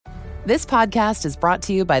This podcast is brought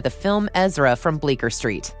to you by the film Ezra from Bleecker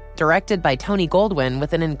Street, directed by Tony Goldwyn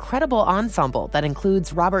with an incredible ensemble that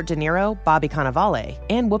includes Robert De Niro, Bobby Cannavale,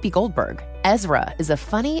 and Whoopi Goldberg. Ezra is a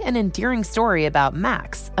funny and endearing story about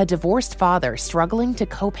Max, a divorced father struggling to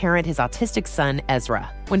co-parent his autistic son,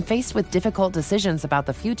 Ezra. When faced with difficult decisions about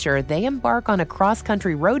the future, they embark on a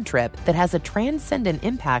cross-country road trip that has a transcendent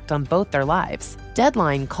impact on both their lives.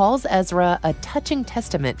 Deadline calls Ezra a touching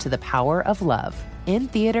testament to the power of love. In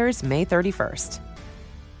theaters May 31st.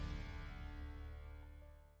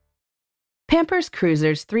 Pampers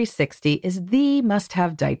Cruisers 360 is the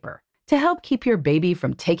must-have diaper to help keep your baby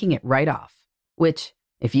from taking it right off, which,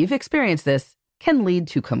 if you've experienced this, can lead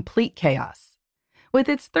to complete chaos. With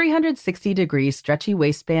its 360-degree stretchy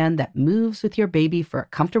waistband that moves with your baby for a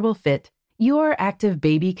comfortable fit, your active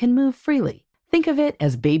baby can move freely. Think of it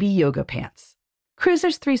as baby yoga pants.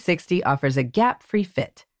 Cruisers 360 offers a gap-free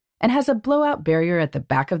fit and has a blowout barrier at the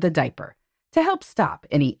back of the diaper to help stop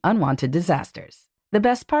any unwanted disasters. The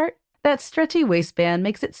best part? That stretchy waistband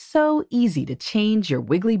makes it so easy to change your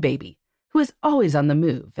wiggly baby, who is always on the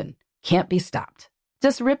move and can't be stopped.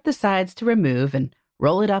 Just rip the sides to remove and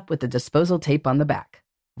roll it up with the disposal tape on the back.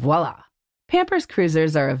 Voila! Pampers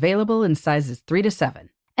Cruisers are available in sizes 3 to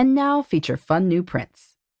 7 and now feature fun new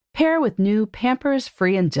prints. Pair with new Pampers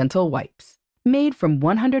Free and Gentle wipes, made from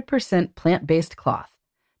 100% plant-based cloth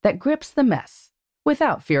that grips the mess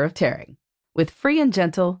without fear of tearing. With Free and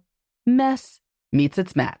Gentle, mess meets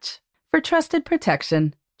its match. For trusted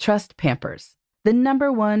protection, trust Pampers, the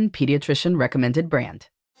 #1 pediatrician recommended brand.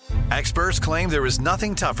 Experts claim there is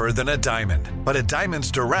nothing tougher than a diamond. But at Diamonds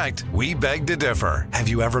Direct, we beg to differ. Have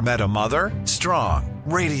you ever met a mother? Strong,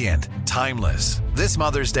 radiant, timeless. This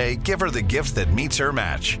Mother's Day, give her the gift that meets her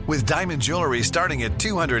match. With diamond jewelry starting at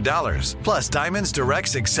 $200. Plus Diamonds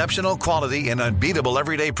Direct's exceptional quality and unbeatable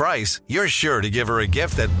everyday price, you're sure to give her a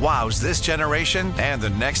gift that wows this generation and the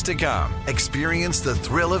next to come. Experience the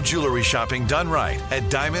thrill of jewelry shopping done right at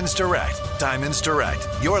Diamonds Direct. Diamonds Direct.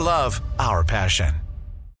 Your love, our passion.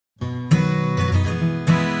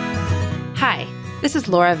 Hi, this is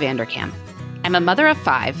Laura Vanderkam. I'm a mother of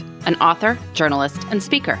 5, an author, journalist, and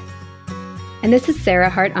speaker. And this is Sarah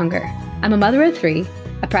Hart-Unger. I'm a mother of 3,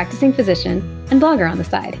 a practicing physician, and blogger on the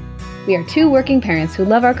side. We are 2 working parents who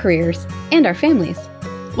love our careers and our families.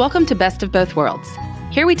 Welcome to Best of Both Worlds.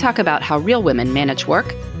 Here we talk about how real women manage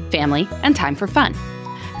work, family, and time for fun.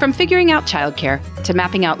 From figuring out childcare to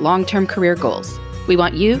mapping out long-term career goals, we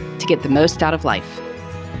want you to get the most out of life.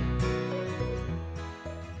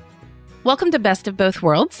 Welcome to Best of Both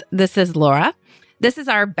Worlds. This is Laura. This is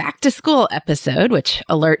our back to school episode, which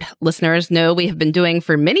alert listeners know we have been doing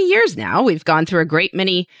for many years now. We've gone through a great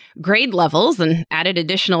many grade levels and added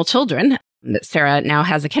additional children. Sarah now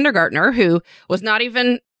has a kindergartner who was not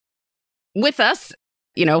even with us,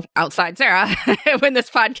 outside Sarah when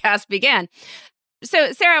this podcast began.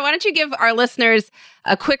 So Sarah, why don't you give our listeners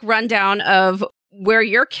a quick rundown of where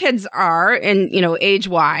your kids are and,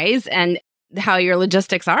 age-wise, and how your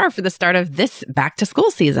logistics are for the start of this back to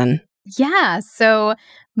school season. Yeah, so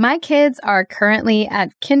my kids are currently at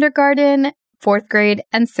kindergarten, 4th grade,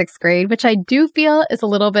 and 6th grade, which I do feel is a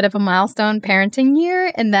little bit of a milestone parenting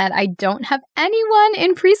year in that I don't have anyone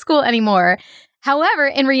in preschool anymore. However,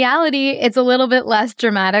 in reality, it's a little bit less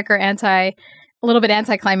dramatic or a little bit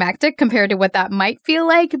anticlimactic compared to what that might feel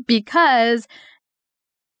like, because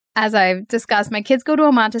as I've discussed, my kids go to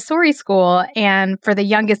a Montessori school, and for the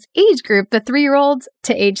youngest age group, the 3-year-olds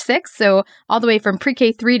to age 6, so all the way from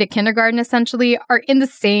pre-K 3 to kindergarten essentially, are in the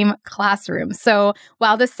same classroom. So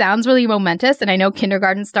while this sounds really momentous, and I know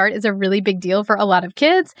kindergarten start is a really big deal for a lot of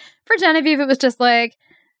kids, for Genevieve, it was just like,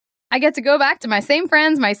 I get to go back to my same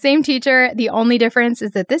friends, my same teacher. The only difference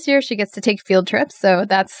is that this year she gets to take field trips. So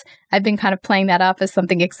I've been kind of playing that up as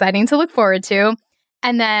something exciting to look forward to.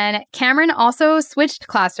 And then Cameron also switched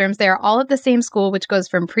classrooms. They are all at the same school, which goes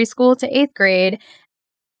from preschool to 8th grade.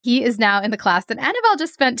 He is now in the class that Annabelle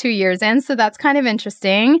just spent 2 years in, so that's kind of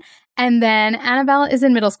interesting. And then Annabelle is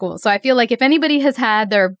in middle school. So I feel like if anybody has had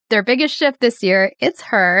their biggest shift this year, it's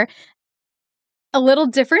her. A little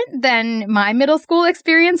different than my middle school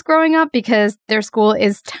experience growing up because their school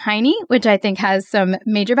is tiny, which I think has some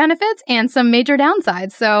major benefits and some major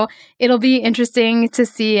downsides. So it'll be interesting to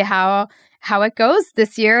see how it goes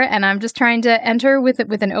this year. And I'm just trying to enter with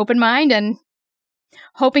an open mind and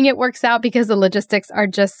hoping it works out because the logistics are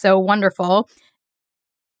just so wonderful.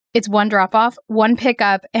 It's one drop off, one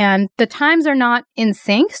pickup, and the times are not in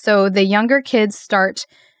sync. So the younger kids start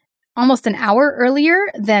almost an hour earlier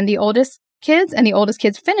than the oldest kids, and the oldest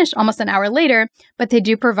kids finished almost an hour later, but they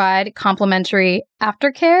do provide complimentary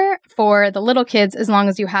aftercare for the little kids as long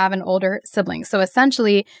as you have an older sibling. So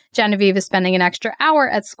essentially, Genevieve is spending an extra hour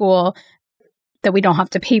at school that we don't have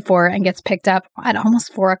to pay for and gets picked up at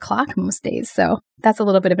almost 4 o'clock most days. So that's a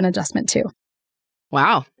little bit of an adjustment too.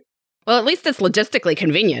 Wow. Well, at least it's logistically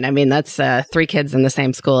convenient. I mean, that's 3 kids in the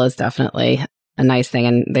same school is definitely a nice thing.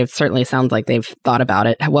 And they've certainly sounds like they've thought about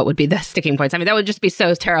it. What would be the sticking points? I mean, that would just be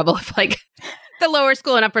so terrible if like the lower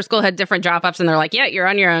school and upper school had different drop-offs and they're like, yeah, you're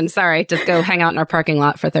on your own. Sorry, just go hang out in our parking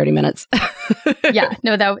lot for 30 minutes. Yeah,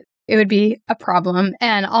 no, it would be a problem.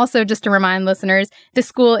 And also just to remind listeners, the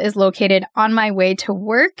school is located on my way to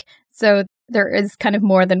work. So there is kind of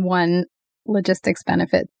more than one logistics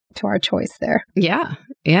benefit to our choice there. Yeah.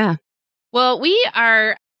 Yeah. Well,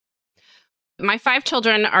 my 5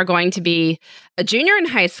 children are going to be a junior in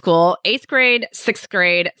high school, 8th grade, 6th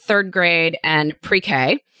grade, 3rd grade, and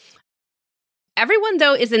pre-K. Everyone,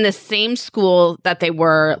 though, is in the same school that they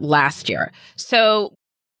were last year. So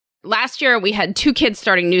last year, we had 2 kids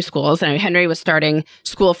starting new schools, and Henry was starting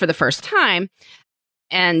school for the first time.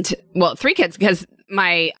 And, well, 3 kids, because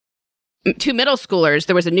my 2 middle schoolers,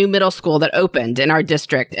 there was a new middle school that opened in our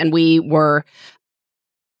district, and we were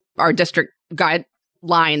our district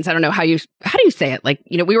guidelines. I don't know how do you say it? Like,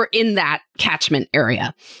 we were in that catchment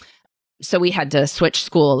area. So we had to switch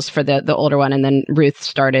schools for the older one. And then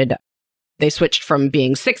Ruth they switched from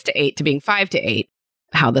being 6 to 8 to being 5 to 8,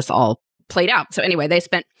 how this all played out. So anyway, they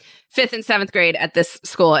spent 5th and 7th grade at this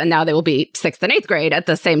school, and now they will be 6th and 8th grade at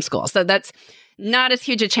the same school. So that's not as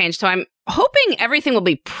huge a change. So I'm hoping everything will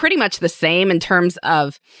be pretty much the same in terms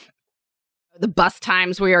of the bus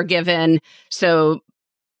times we are given. So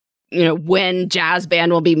when jazz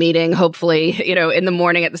band will be meeting, hopefully, in the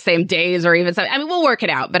morning at the same days or even something. I mean, we'll work it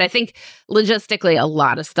out. But I think logistically, a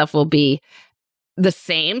lot of stuff will be the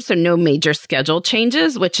same. So no major schedule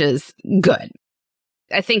changes, which is good.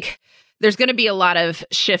 I think there's going to be a lot of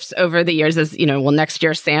shifts over the years as, next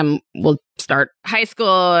year, Sam will start high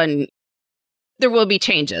school and there will be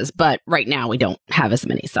changes. But right now, we don't have as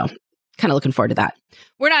many. So kind of looking forward to that.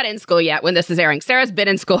 We're not in school yet when this is airing. Sarah's been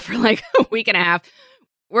in school for like a week and a half.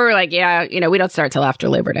 We're like, yeah, we don't start till after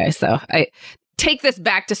Labor Day. So I take this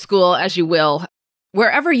back to school as you will,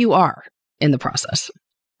 wherever you are in the process.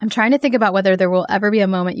 I'm trying to think about whether there will ever be a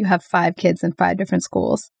moment you have 5 kids in 5 different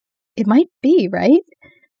schools. It might be, right?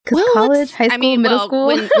 Because college, high school, middle school.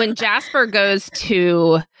 When Jasper goes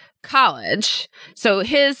to college, so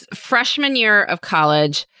his freshman year of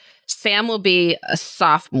college, Sam will be a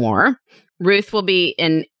sophomore. Ruth will be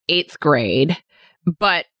in 8th grade,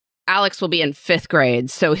 but Alex will be in 5th grade,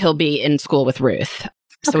 so he'll be in school with Ruth.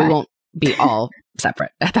 So we won't be all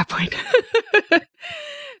separate at that point.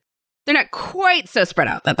 They're not quite so spread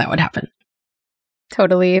out that would happen.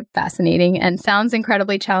 Totally fascinating and sounds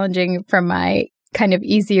incredibly challenging from my kind of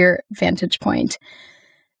easier vantage point.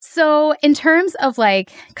 So in terms of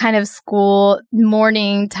like kind of school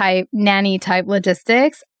morning type, nanny type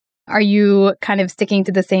logistics, are you kind of sticking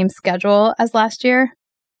to the same schedule as last year?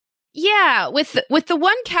 Yeah, with the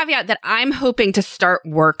one caveat that I'm hoping to start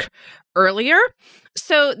work earlier.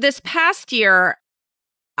 So this past year,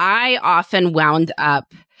 I often wound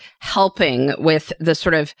up helping with the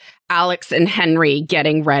sort of Alex and Henry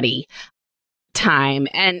getting ready time.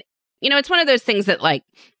 And, it's one of those things that like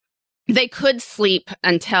they could sleep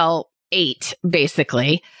until 8,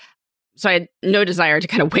 basically. So I had no desire to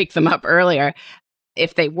kind of wake them up earlier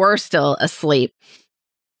if they were still asleep.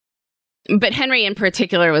 But Henry in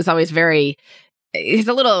particular was always he's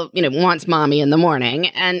a little, wants mommy in the morning.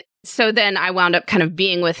 And so then I wound up kind of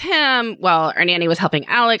being with him while our nanny was helping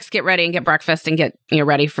Alex get ready and get breakfast and get,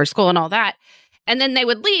 ready for school and all that. And then they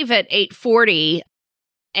would leave at 8:40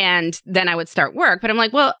 and then I would start work. But I'm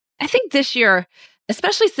like, well, I think this year,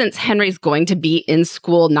 especially since Henry's going to be in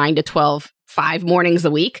school 9 to 12, 5 mornings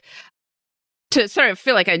a week, to sort of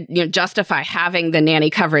feel like I justify having the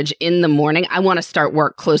nanny coverage in the morning, I want to start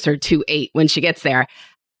work closer to 8 when she gets there,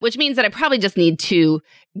 which means that I probably just need to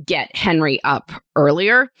get Henry up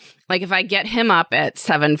earlier. Like if I get him up at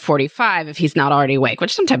 7:45, if he's not already awake,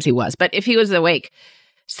 which sometimes he was, but if he was awake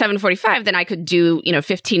 7:45, then I could do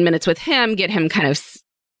 15 minutes with him, get him kind of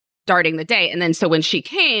starting the day. And then so when she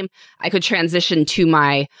came, I could transition to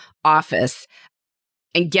my office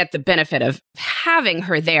and get the benefit of having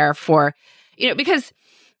her there for because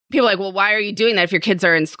people are like, well, why are you doing that if your kids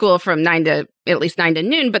are in school from at least 9 to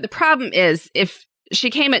noon? But the problem is if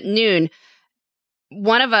she came at noon,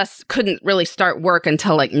 one of us couldn't really start work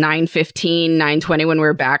until like 9:15, 9:20 when we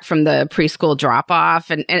were back from the preschool drop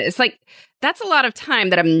off. And it's like, that's a lot of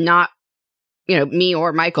time that I'm not, me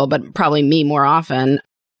or Michael, but probably me more often,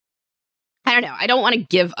 I don't know. I don't want to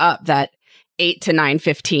give up that 8 to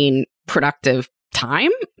 9:15 productive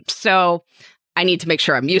time. So I need to make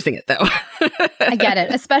sure I'm using it, though. I get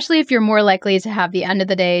it, especially if you're more likely to have the end of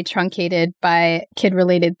the day truncated by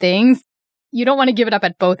kid-related things. You don't want to give it up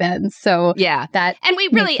at both ends. So yeah, and we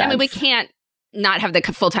really, I mean, we can't not have the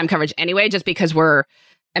full-time coverage anyway, just because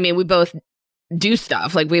we both do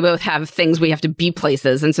stuff. Like, we both have things we have to be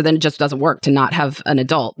places. And so then it just doesn't work to not have an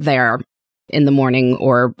adult there in the morning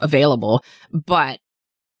or available. But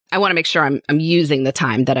I want to make sure I'm using the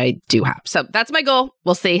time that I do have. So that's my goal.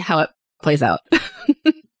 We'll see how it plays out.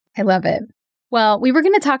 I love it. Well, we were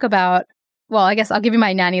going to talk about, I guess I'll give you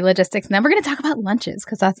my nanny logistics, and then we're going to talk about lunches,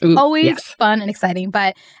 because that's always fun and exciting.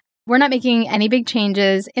 But we're not making any big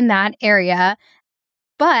changes in that area.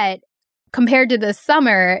 But compared to the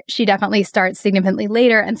summer, she definitely starts significantly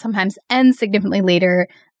later and sometimes ends significantly later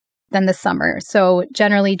than the summer. So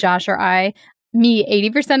generally, Josh or me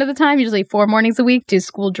 80% of the time, usually 4 mornings a week, do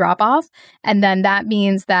school drop-off. And then that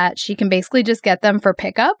means that she can basically just get them for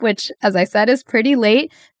pickup, which, as I said, is pretty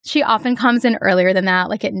late. She often comes in earlier than that,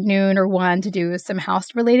 like at noon or 1, to do some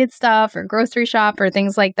house-related stuff or grocery shop or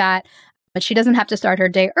things like that. But she doesn't have to start her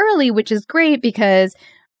day early, which is great because,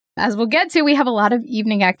 as we'll get to, we have a lot of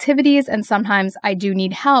evening activities, and sometimes I do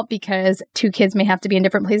need help because 2 kids may have to be in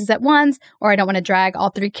different places at once, or I don't want to drag all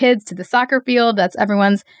 3 kids to the soccer field. That's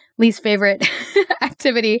everyone's least favorite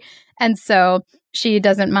activity. And so she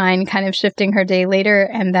doesn't mind kind of shifting her day later,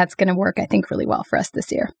 and that's going to work, I think, really well for us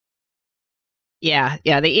this year. Yeah.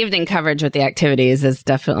 The evening coverage with the activities is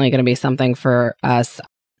definitely going to be something for us.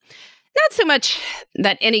 Not so much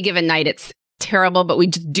that any given night it's terrible, but we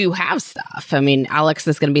just do have stuff. I mean, Alex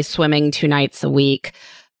is going to be swimming 2 nights a week.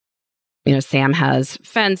 Sam has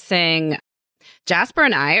fencing. Jasper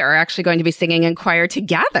and I are actually going to be singing in choir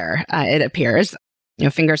together, it appears.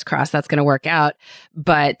 Fingers crossed that's going to work out.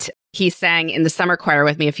 But he sang in the summer choir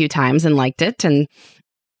with me a few times and liked it. And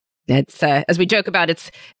it's, as we joke about,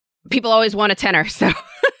 people always want a tenor. So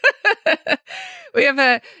we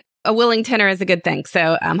have a willing tenor is a good thing.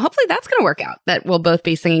 So hopefully that's going to work out, that we'll both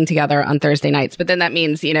be singing together on Thursday nights. But then that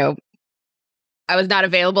means, I was not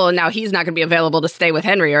available, and now he's not going to be available to stay with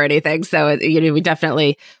Henry or anything. So, we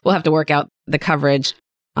definitely will have to work out the coverage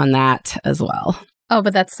on that as well. Oh,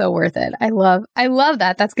 but that's so worth it. I love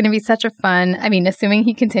that. That's going to be such a fun, assuming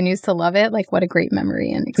he continues to love it, like, what a great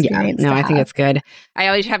memory and experience. Yeah, no, I think it's good. I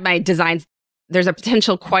always have my designs. There's a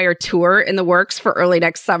potential choir tour in the works for early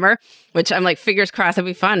next summer, which I'm like, fingers crossed, it'll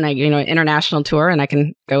be fun. International tour, and I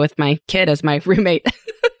can go with my kid as my roommate.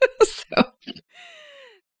 So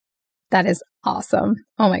that is awesome.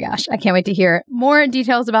 Oh my gosh. I can't wait to hear more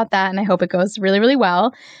details about that. And I hope it goes really, really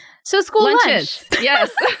well. So school lunches. Lunch.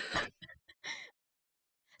 Yes.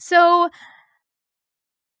 So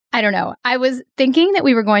I don't know. I was thinking that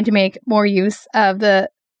we were going to make more use of the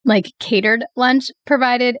catered lunch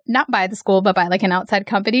provided, not by the school, but by an outside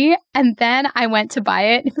company. And then I went to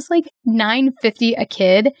buy it. It was $9.50 a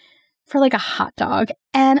kid for a hot dog.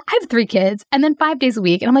 And I have 3 kids, and then 5 days a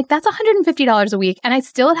week. And I'm like, that's $150 a week. And I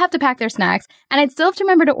still would have to pack their snacks, and I'd still have to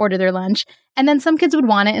remember to order their lunch. And then some kids would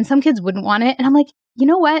want it and some kids wouldn't want it. And I'm like, you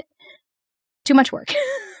know what? Too much work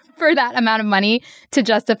for that amount of money to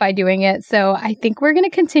justify doing it. So I think we're going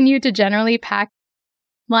to continue to generally pack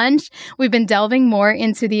lunch. We've been delving more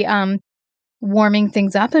into the warming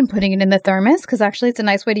things up and putting it in the thermos, because actually it's a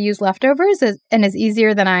nice way to use leftovers and is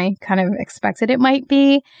easier than I kind of expected it might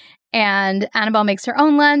be. And Annabelle makes her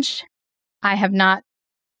own lunch. I have not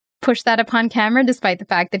pushed that upon camera, despite the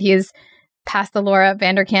fact that he is past the Laura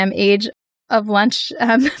Vanderkam age of lunch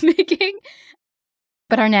making.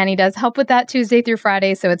 But our nanny does help with that Tuesday through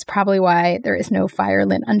Friday, so it's probably why there is no fire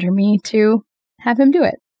lit under me to have him do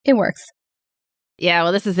it. It works. Yeah,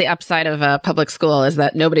 well, this is the upside of a public school, is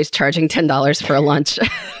that nobody's charging $10 for a lunch. I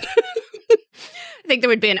think there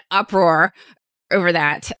would be an uproar over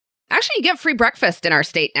that. Actually, you get free breakfast in our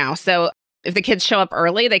state now. So if the kids show up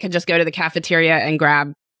early, they can just go to the cafeteria and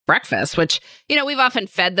grab breakfast, which, we've often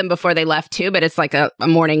fed them before they left too, but it's like a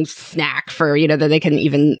morning snack for, that they can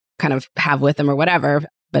even kind of have with them or whatever.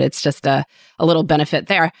 But it's just a little benefit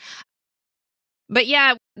there. But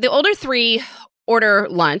yeah, the older 3 order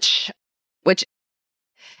lunch, which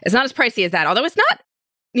is not as pricey as that, although it's not,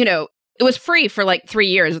 it was free for 3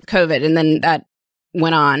 years with COVID, and then that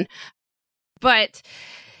went on. But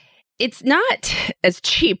it's not as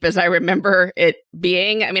cheap as I remember it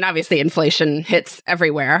being. I mean, obviously inflation hits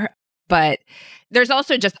everywhere, but there's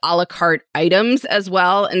also just a la carte items as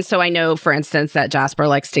well. And so I know, for instance, that Jasper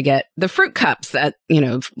likes to get the fruit cups at,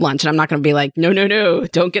 lunch. And I'm not going to be like, no,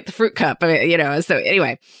 don't get the fruit cup. So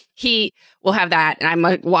anyway, he will have that. And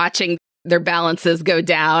I'm watching their balances go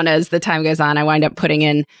down as the time goes on. I wind up putting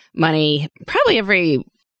in money probably every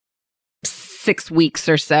 6 weeks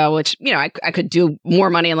or so, which, I could do more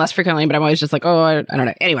money and less frequently, but I'm always just like, oh, I don't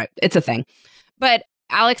know. Anyway, it's a thing. But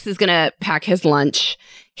Alex is going to pack his lunch.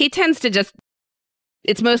 He tends to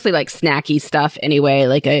it's mostly like snacky stuff anyway,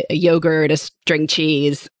 like a yogurt, a string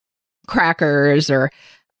cheese, crackers, or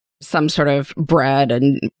some sort of bread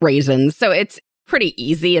and raisins. So it's pretty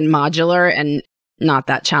easy and modular and not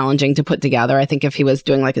that challenging to put together. I think if he was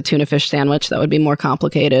doing like a tuna fish sandwich, that would be more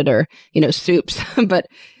complicated, or, soups. But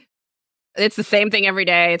it's the same thing every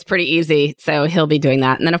day. It's pretty easy. So he'll be doing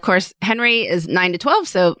that. And then, of course, Henry is 9 to 12,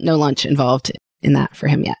 so no lunch involved in that for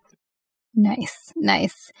him yet.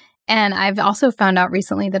 Nice. And I've also found out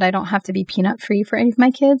recently that I don't have to be peanut free for any of my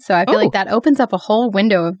kids. So I feel like that opens up a whole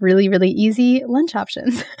window of really, really easy lunch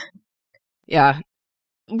options. Yeah.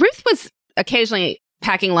 Ruth was occasionally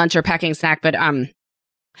packing lunch or packing snack, but I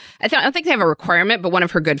don't think they have a requirement, but one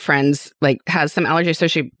of her good friends has some allergies, so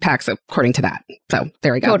she packs according to that. So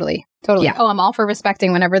there we go. Totally. Yeah. Oh, I'm all for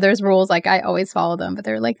respecting whenever there's rules. I always follow them, but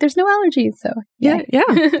they're like, there's no allergies. So yeah.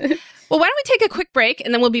 Well, why don't we take a quick break,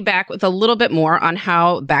 and then we'll be back with a little bit more on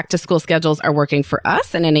how back to school schedules are working for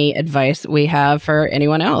us and any advice we have for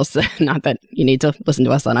anyone else. Not that you need to listen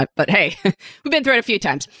to us on it, but hey, we've been through it a few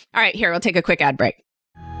times. All right, here, we'll take a quick ad break.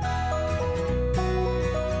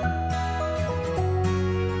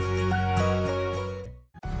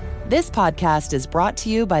 This podcast is brought to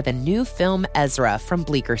you by the new film Ezra from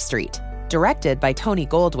Bleecker Street, directed by Tony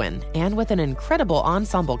Goldwyn and with an incredible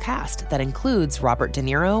ensemble cast that includes Robert De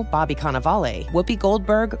Niro, Bobby Cannavale, Whoopi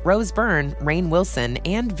Goldberg, Rose Byrne, Rainn Wilson,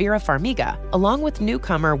 and Vera Farmiga, along with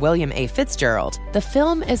newcomer William A. Fitzgerald. The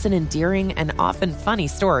film is an endearing and often funny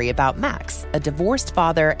story about Max, a divorced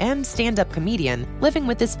father and stand-up comedian living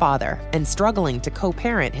with his father and struggling to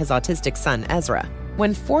co-parent his autistic son Ezra.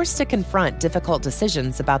 When forced to confront difficult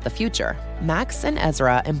decisions about the future, Max and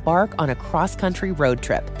Ezra embark on a cross-country road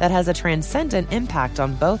trip that has a transcendent impact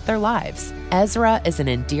on both their lives. Ezra is an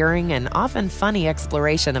endearing and often funny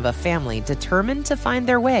exploration of a family determined to find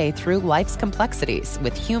their way through life's complexities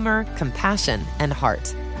with humor, compassion, and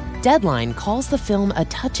heart. Deadline calls the film a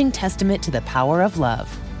touching testament to the power of love.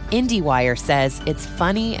 IndieWire says it's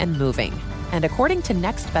funny and moving. And according to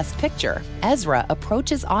Next Best Picture, Ezra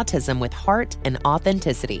approaches autism with heart and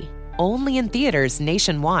authenticity. Only in theaters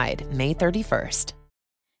nationwide, May 31st.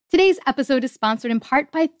 Today's episode is sponsored in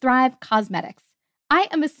part by Thrive Causemetics. I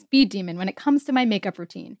am a speed demon when it comes to my makeup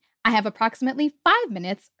routine. I have approximately 5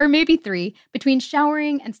 minutes, or maybe 3, between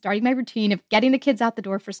showering and starting my routine of getting the kids out the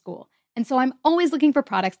door for school. And so I'm always looking for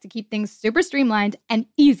products to keep things super streamlined and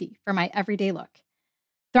easy for my everyday look.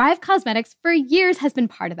 Thrive Causemetics for years has been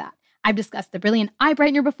part of that. I've discussed the Brilliant Eye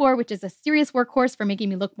Brightener before, which is a serious workhorse for making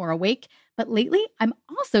me look more awake. But lately, I'm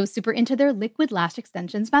also super into their Liquid Lash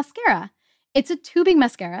Extensions mascara. It's a tubing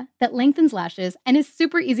mascara that lengthens lashes and is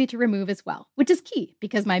super easy to remove as well, which is key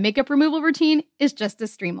because my makeup removal routine is just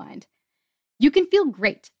as streamlined. You can feel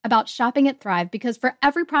great about shopping at Thrive because for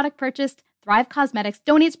every product purchased, Thrive Causemetics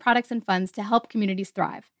donates products and funds to help communities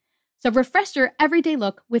thrive. So refresh your everyday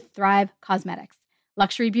look with Thrive Causemetics,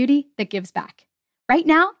 luxury beauty that gives back. Right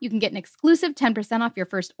now, you can get an exclusive 10% off your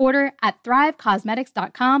first order at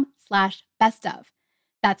thrivecosmetics.com/bestof.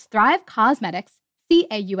 That's Thrive Cosmetics,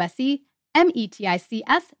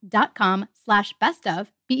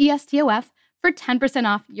 CAUSEMETICS.com/bestof, BESTOF, for 10%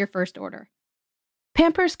 off your first order.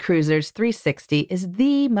 Pampers Cruisers 360 is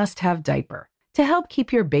the must-have diaper to help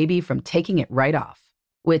keep your baby from taking it right off,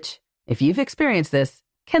 which, if you've experienced this,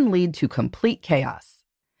 can lead to complete chaos.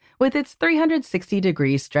 With its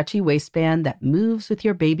 360-degree stretchy waistband that moves with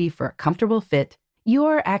your baby for a comfortable fit,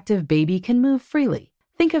 your active baby can move freely.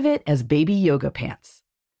 Think of it as baby yoga pants.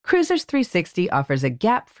 Cruisers 360 offers a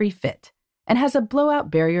gap-free fit and has a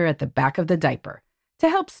blowout barrier at the back of the diaper to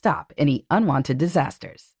help stop any unwanted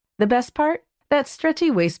disasters. The best part? That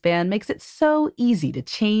stretchy waistband makes it so easy to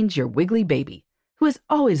change your wiggly baby, who is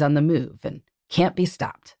always on the move and can't be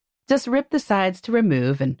stopped. Just rip the sides to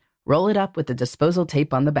remove and roll it up with the disposal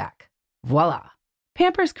tape on the back. Voila!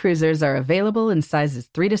 Pampers Cruisers are available in sizes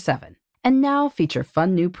 3 to 7 and now feature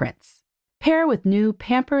fun new prints. Pair with new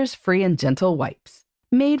Pampers Free and Gentle wipes,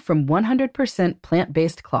 made from 100%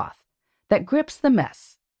 plant-based cloth that grips the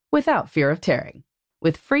mess without fear of tearing.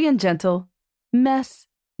 With Free and Gentle, mess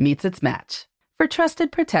meets its match. For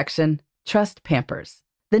trusted protection, trust Pampers,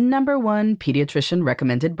 the #1 pediatrician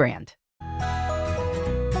recommended brand.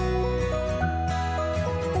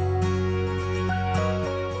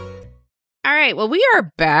 All right, well, we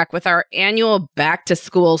are back with our annual back to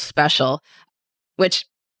school special, which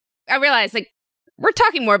I realize we're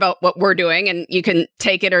talking more about what we're doing, and you can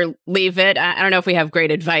take it or leave it. I don't know if we have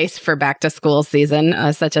great advice for back to school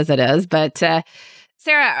season, such as it is. But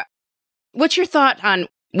Sarah, what's your thought on,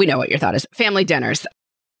 we know what your thought is, family dinners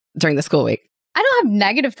during the school week? I don't have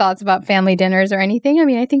negative thoughts about family dinners or anything. I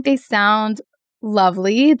mean, I think they sound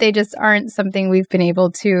lovely. They just aren't something we've been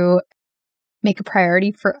able to make a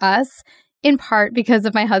priority for us, in part because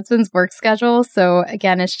of my husband's work schedule. So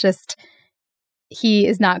again, it's just, he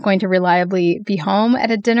is not going to reliably be home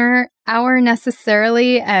at a dinner hour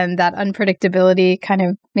necessarily. And that unpredictability kind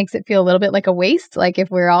of makes it feel a little bit like a waste. Like if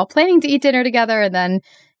we're all planning to eat dinner together and then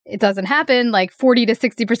it doesn't happen like 40 to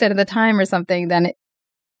 60% of the time or something, then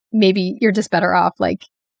maybe you're just better off like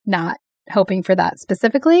not hoping for that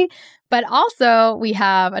specifically. But also we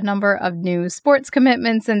have a number of new sports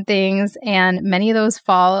commitments and things, and many of those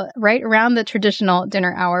fall right around the traditional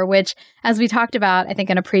dinner hour, which, as we talked about, I think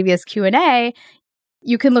in a previous Q&A,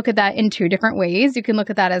 you can look at that in two different ways. You can look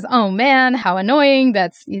at that as, oh man, how annoying,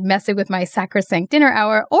 that's messing with my sacrosanct dinner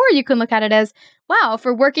hour. Or you can look at it as, wow,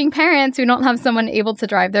 for working parents who don't have someone able to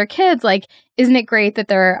drive their kids, like, isn't it great that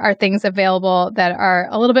there are things available that are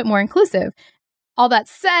a little bit more inclusive? All that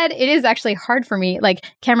said, it is actually hard for me. Like,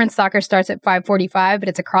 Cameron's soccer starts at 5:45, but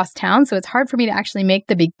it's across town. So it's hard for me to actually make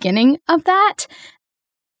the beginning of that.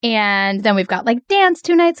 And then we've got like dance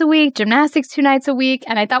 2 nights a week, gymnastics 2 nights a week.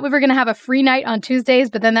 And I thought we were going to have a free night on Tuesdays,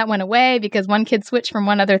 but then that went away because one kid switched from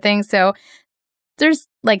one other thing. So there's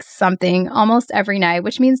like something almost every night,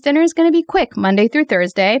 which means dinner is going to be quick Monday through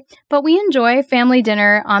Thursday. But we enjoy family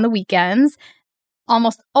dinner on the weekends,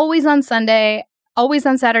 almost always on Sunday, always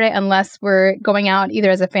on Saturday, unless we're going out either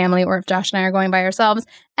as a family or if Josh and I are going by ourselves.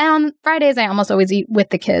 And on Fridays, I almost always eat with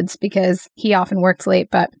the kids because he often works late,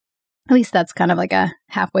 but at least that's kind of like a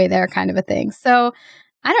halfway there kind of a thing. So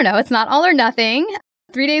I don't know. It's not all or nothing.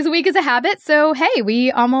 3 days a week is a habit. So, hey,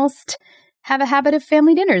 we almost have a habit of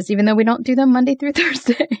family dinners, even though we don't do them Monday through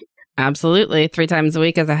Thursday. Absolutely. 3 times a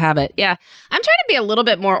week is a habit. Yeah. I'm trying to be a little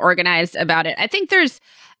bit more organized about it. I think there's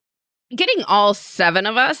getting all 7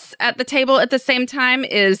 of us at the table at the same time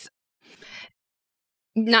is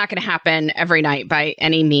not going to happen every night by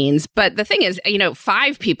any means. But the thing is,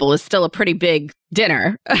 5 people is still a pretty big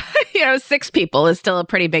dinner. 6 people is still a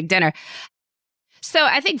pretty big dinner. So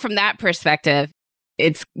I think from that perspective,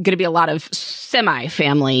 it's going to be a lot of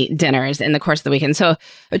semi-family dinners in the course of the weekend. So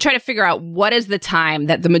I try to figure out what is the time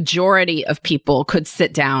that the majority of people could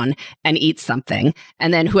sit down and eat something.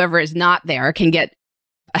 And then whoever is not there can get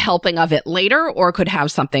a helping of it later or could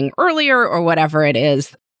have something earlier or whatever it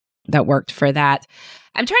is that worked for that.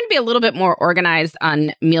 I'm trying to be a little bit more organized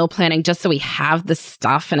on meal planning just so we have the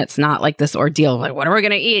stuff and it's not like this ordeal, like, what are we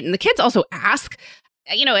going to eat? And the kids also ask,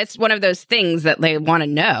 it's one of those things that they want to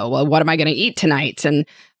know, well, what am I going to eat tonight? And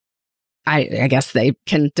I guess they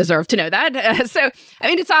can deserve to know that. So,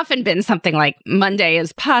 it's often been something like Monday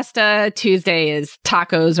is pasta, Tuesday is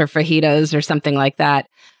tacos or fajitas or something like that.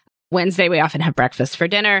 Wednesday, we often have breakfast for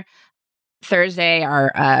dinner. Thursday,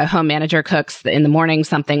 our home manager cooks in the morning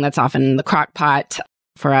something that's often in the crock pot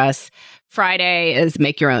for us. Friday is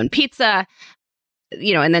make your own pizza,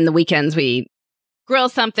 and then the weekends we grill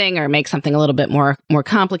something or make something a little bit more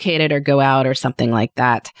complicated or go out or something like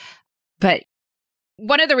that. But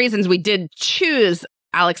one of the reasons we did choose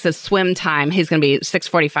Alex's swim time, he's going to be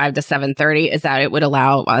 6:45 to 7:30, is that it would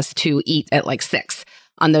allow us to eat at like 6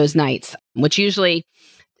 on those nights, which usually,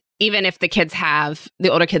 even if the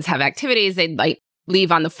older kids have activities, they'd like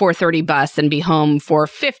leave on the 4:30 bus and be home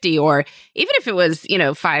 4:50, or even if it was,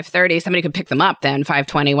 5:30, somebody could pick them up then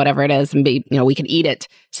 5:20, whatever it is, and be, we could eat at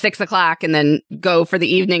 6:00 and then go for the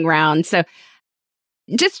evening round. So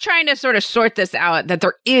just trying to sort of sort this out, that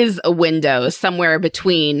there is a window somewhere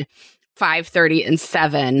between 5:30 and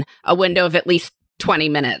 7, a window of at least 20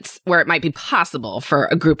 minutes where it might be possible for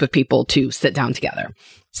a group of people to sit down together.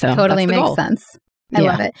 So totally makes goal. Sense. I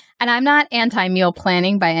love it. And I'm not anti-meal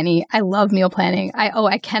planning by any. I love meal planning.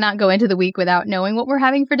 I cannot go into the week without knowing what we're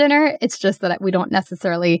having for dinner. It's just that we don't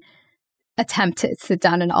necessarily attempt to sit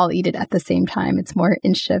down and all eat it at the same time. It's more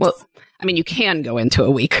in shifts. Well, you can go into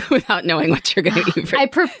a week without knowing what you're going to eat. I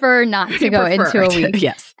prefer not to go into a week.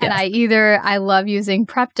 Yes. And I love using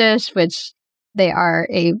Prep Dish, which they are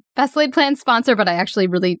a Best Laid Plan sponsor, but I actually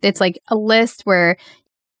it's like a list where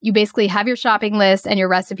you basically have your shopping list and your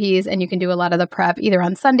recipes, and you can do a lot of the prep either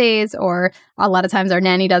on Sundays, or a lot of times our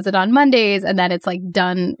nanny does it on Mondays, and then it's like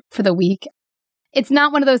done for the week. It's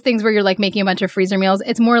not one of those things where you're like making a bunch of freezer meals.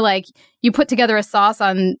 It's more like you put together a sauce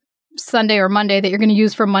on Sunday or Monday that you're going to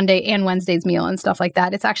use for Monday and Wednesday's meal and stuff like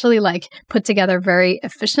that. It's actually like put together very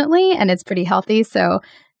efficiently, and it's pretty healthy. So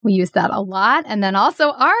we use that a lot. And then also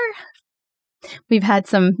our we've had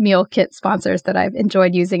some meal kit sponsors that I've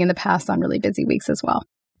enjoyed using in the past on really busy weeks as well.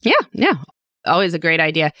 Yeah. Always a great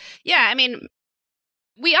idea. Yeah, I mean,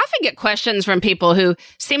 we often get questions from people who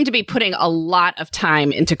seem to be putting a lot of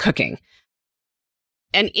time into cooking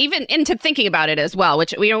and even into thinking about it as well,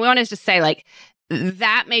 which we want to just say, like,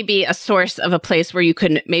 that may be a source of a place where you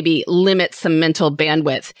can maybe limit some mental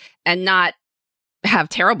bandwidth and not have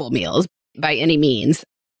terrible meals by any means,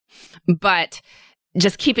 but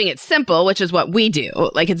just keeping it simple, which is what we do.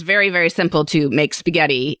 Like, it's very, very simple to make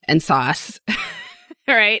spaghetti and sauce,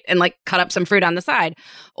 right? And like cut up some fruit on the side.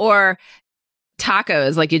 Or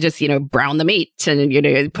tacos, like you just, brown the meat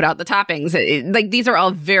and, put out the toppings. Like, these are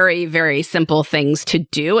all very, very simple things to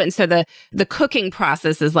do. And so the cooking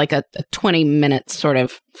process is like a 20-minute sort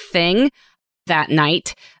of thing that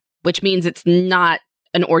night, which means it's not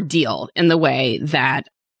an ordeal in the way that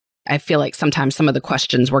I feel like sometimes some of the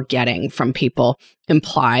questions we're getting from people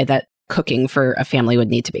imply that cooking for a family would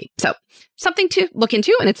need to be. So something to look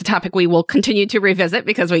into. And it's a topic we will continue to revisit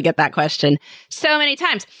because we get that question so many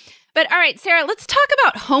times. But all right, Sarah, let's talk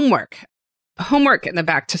about homework in the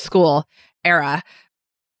back to school era.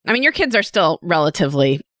 I mean, your kids are still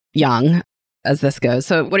relatively young as this goes.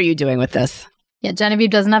 So what are you doing with this? Yeah, Genevieve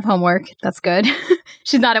doesn't have homework. That's good.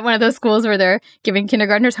 She's not at one of those schools where they're giving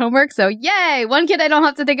kindergartners homework. So yay, one kid I don't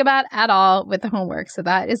have to think about at all with the homework. So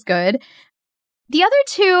that is good. The other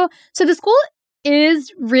two, so the school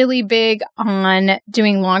is really big on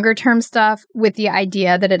doing longer term stuff with the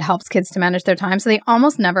idea that it helps kids to manage their time. So they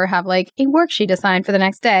almost never have like a worksheet assigned for the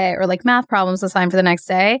next day or like math problems assigned for the next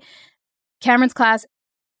day. Cameron's class,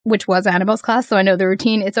 which was Annabelle's class, so I know the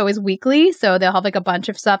routine, it's always weekly. So they'll have like a bunch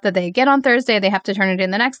of stuff that they get on Thursday. They have to turn it in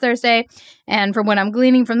the next Thursday. And from what I'm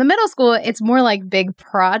gleaning from the middle school, it's more like big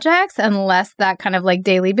projects and less that kind of like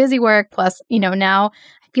daily busy work. Plus, now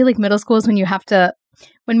I feel like middle school is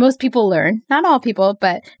when most people learn, not all people,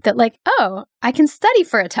 but that like, oh, I can study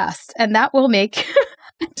for a test and that will make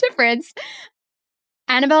a difference.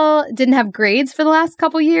 Annabelle didn't have grades for the last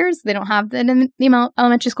couple years. They don't have that in the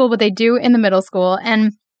elementary school, but they do in the middle school.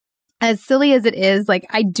 And as silly as it is, like,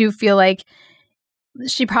 I do feel like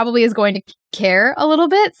she probably is going to care a little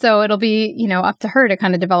bit. So it'll be, up to her to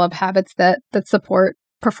kind of develop habits that support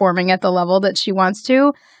performing at the level that she wants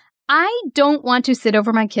to. I don't want to sit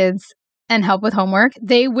over my kids and help with homework.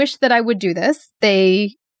 They wish that I would do this.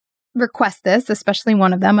 They request this, especially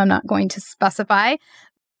one of them. I'm not going to specify,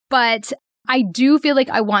 but I do feel like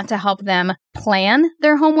I want to help them plan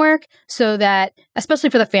their homework so that, especially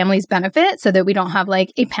for the family's benefit, so that we don't have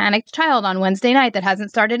like a panicked child on Wednesday night that hasn't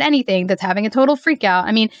started anything, that's having a total freak out.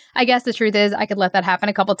 I mean, I guess the truth is I could let that happen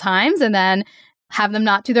a couple times and then have them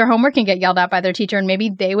not do their homework and get yelled at by their teacher, and maybe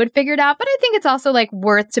they would figure it out. But I think it's also like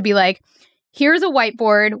worth to be like, here's a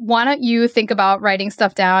whiteboard. Why don't you think about writing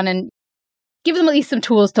stuff down and give them at least some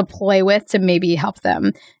tools to play with to maybe help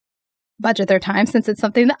them budget their time, since it's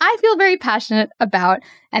something that I feel very passionate about,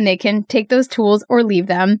 and they can take those tools or leave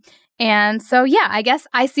them. And so, yeah, I guess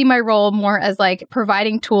I see my role more as like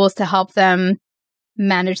providing tools to help them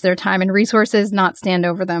manage their time and resources, not stand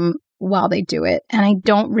over them while they do it. And I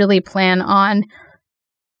don't really plan on,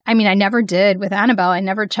 I never did with Annabelle. I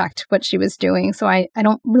never checked what she was doing. So I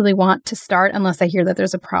don't really want to start unless I hear that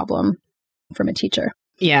there's a problem from a teacher.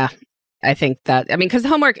 Yeah. I think that, because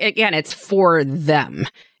homework, again, it's for them.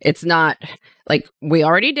 It's not like we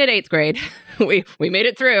already did 8th grade. we made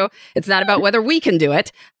it through. It's not about whether we can do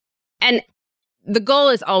it. And the goal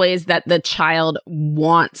is always that the child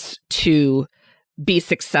wants to be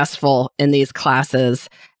successful in these classes.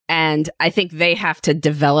 And I think they have to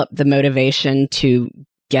develop the motivation to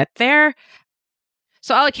get there.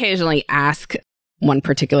 So I'll occasionally ask one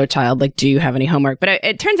particular child, like, do you have any homework? But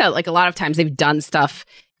it turns out like a lot of times they've done stuff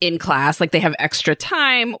in class, like they have extra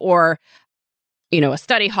time or, a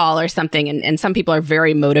study hall or something. And some people are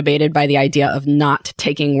very motivated by the idea of not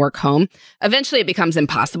taking work home. Eventually it becomes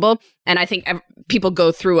impossible. And I think people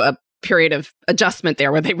go through a period of adjustment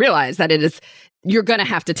there where they realize that you're going to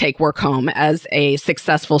have to take work home as a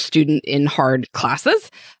successful student in hard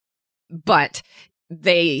classes, but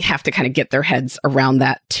they have to kind of get their heads around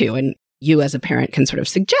that too. And you as a parent can sort of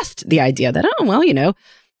suggest the idea that,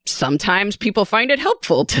 sometimes people find it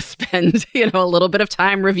helpful to spend, a little bit of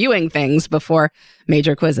time reviewing things before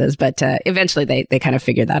major quizzes. But eventually they kind of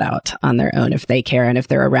figure that out on their own if they care and if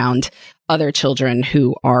they're around other children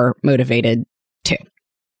who are motivated too.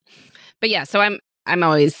 But yeah, so I'm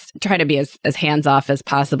always trying to be as hands-off as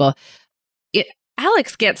possible.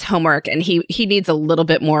 Alex gets homework and he needs a little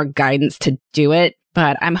bit more guidance to do it.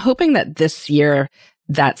 But I'm hoping that this year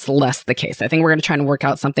that's less the case. I think we're going to try and work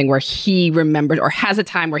out something where he remembers or has a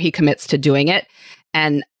time where he commits to doing it.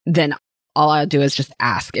 And then all I'll do is just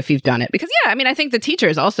ask if you've done it. Because, yeah, I mean, I think the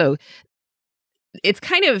teachers also, it's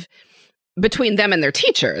kind of between them and their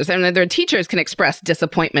teachers. And their teachers can express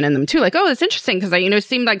disappointment in them too. Like, oh, it's interesting because I,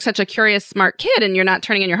 seemed like such a curious, smart kid and you're not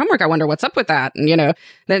turning in your homework. I wonder what's up with that. And,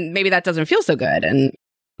 then maybe that doesn't feel so good. And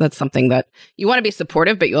that's something that you want to be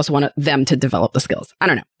supportive, but you also want them to develop the skills. I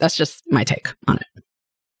don't know. That's just my take on it.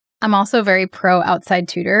 I'm also very pro outside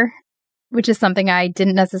tutor, which is something I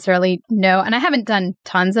didn't necessarily know. And I haven't done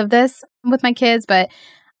tons of this with my kids, but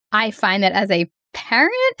I find that as a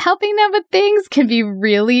parent, helping them with things can be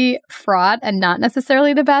really fraught and not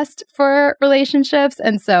necessarily the best for relationships.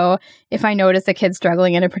 And so if I notice a kid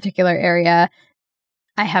struggling in a particular area,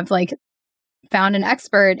 I have found an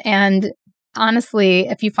expert. And honestly,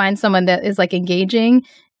 if you find someone that is engaging,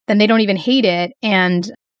 then they don't even hate it.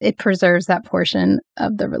 And it preserves that portion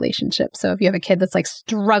of the relationship. So if you have a kid that's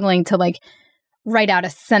struggling to write out a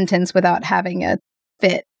sentence without having a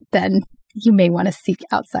fit, then you may want to seek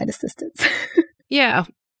outside assistance. Yeah.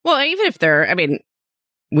 Well, even if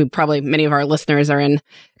many of our listeners are in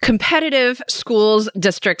competitive schools,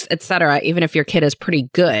 districts, etc. Even if your kid is pretty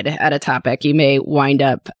good at a topic, you may wind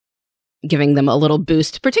up giving them a little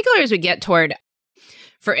boost, particularly as we get toward,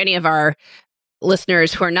 for any of our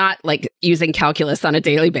listeners who are not using calculus on a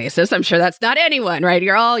daily basis. I'm sure that's not anyone, right?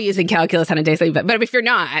 You're all using calculus on a daily basis. But if you're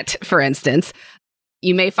not, for instance,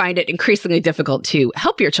 you may find it increasingly difficult to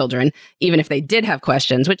help your children, even if they did have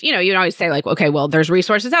questions, which, you can always say okay, well, there's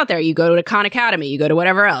resources out there. You go to Khan Academy, you go to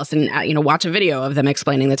whatever else and, watch a video of them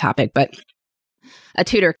explaining the topic. But a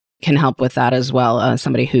tutor can help with that as well.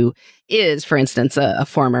 Somebody who is, for instance, a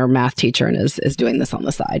former math teacher and is doing this on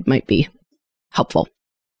the side might be helpful.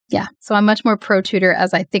 Yeah. So I'm much more pro tutor,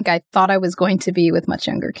 as I think I thought I was going to be with much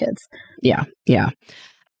younger kids. Yeah. Yeah.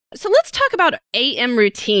 So let's talk about AM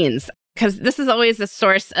routines, because this is always a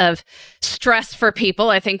source of stress for people,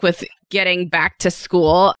 I think, with getting back to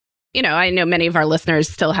school. I know many of our listeners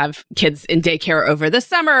still have kids in daycare over the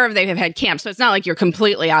summer, or they have had camp. So it's not like you're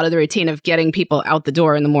completely out of the routine of getting people out the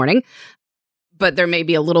door in the morning, but there may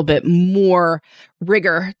be a little bit more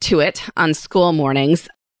rigor to it on school mornings.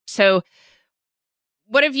 So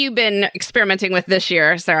what have you been experimenting with this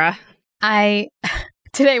year, Sarah?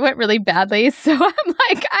 Today went really badly, so I'm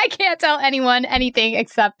I can't tell anyone anything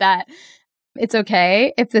except that it's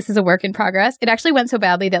okay if this is a work in progress. It actually went so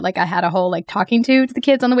badly that I had a whole talking to the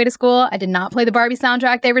kids on the way to school. I did not play the Barbie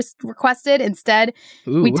soundtrack they requested. Instead,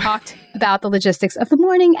 we talked about the logistics of the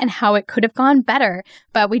morning and how it could have gone better.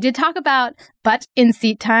 But we did talk about butt in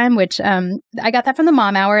seat time, which I got that from the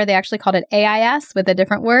Mom Hour. They actually called it AIS with a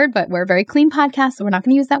different word, but we're a very clean podcast, so we're not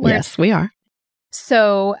going to use that word. Yes, we are.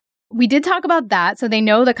 So we did talk about that. So they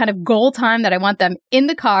know the kind of goal time that I want them in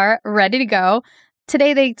the car, ready to go.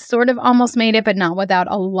 Today, they sort of almost made it, but not without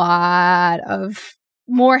a lot of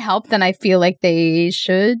more help than I feel like they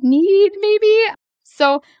should need, maybe.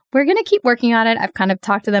 So we're going to keep working on it. I've kind of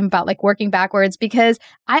talked to them about working backwards, because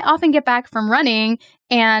I often get back from running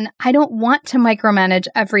and I don't want to micromanage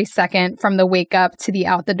every second from the wake up to the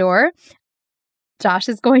out the door. Josh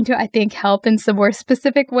is going to, I think, help in some more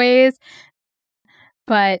specific ways.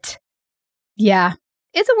 But yeah,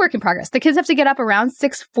 it's a work in progress. The kids have to get up around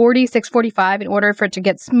 6:40, 6:45 in order for it to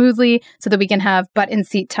get smoothly so that we can have butt in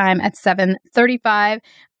seat time at 7:35,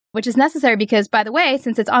 which is necessary because, by the way,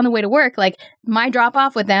 since it's on the way to work, my drop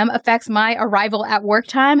off with them affects my arrival at work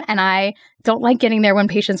time. And I don't like getting there when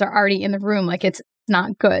patients are already in the room. It's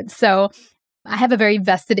not good. So I have a very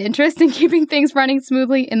vested interest in keeping things running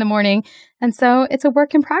smoothly in the morning. And so it's a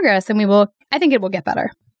work in progress, and I think it will get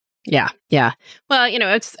better. Yeah. Yeah. Well,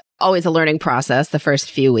 it's always a learning process the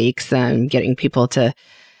first few weeks, and getting people to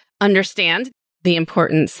understand the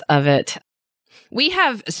importance of it. We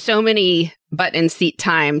have so many butt in seat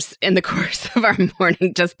times in the course of our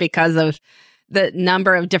morning just because of the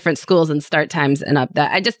number of different schools and start times and up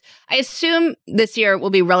that. I assume this year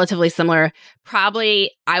will be relatively similar.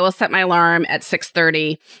 Probably I will set my alarm at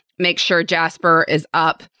 6:30, make sure Jasper is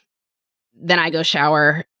up. Then I go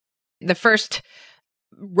shower. The first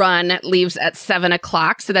run leaves at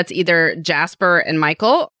 7:00. So that's either Jasper and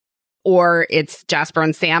Michael, or it's Jasper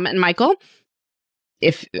and Sam and Michael.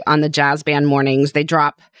 If on the jazz band mornings, they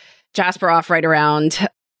drop Jasper off right around,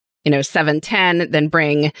 7:10, then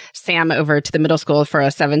bring Sam over to the middle school for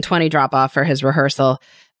a 7:20 drop off for his rehearsal.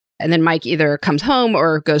 And then Mike either comes home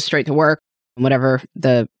or goes straight to work, whatever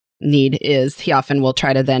the need is. He often will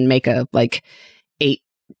try to then make a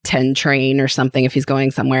 8:10 train or something if he's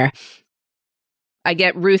going somewhere. I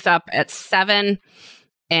get Ruth up at 7,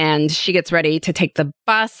 and she gets ready to take the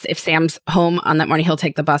bus. If Sam's home on that morning, he'll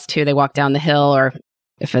take the bus too. They walk down the hill, or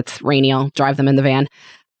if it's rainy, I'll drive them in the van.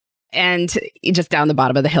 and just down the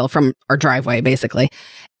bottom of the hill from our driveway, basically.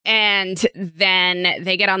 And then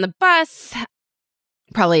they get on the bus,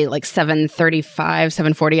 probably like 7:35,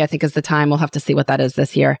 7:40, I think is the time. We'll have to see what that is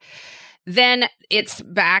this year. Then it's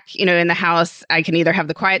back, in the house. I can either have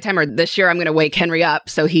the quiet time, or this year I'm going to wake Henry up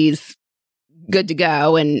so he's good to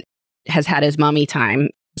go and has had his mommy time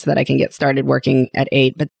so that I can get started working at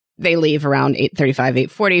 8. But they leave around 8:35,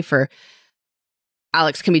 8:40 for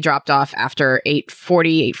Alex can be dropped off after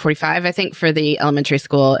 8:40, 8:45, I think, for the elementary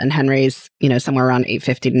school. And Henry's, somewhere around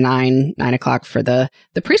 8:50 to 9 o'clock for the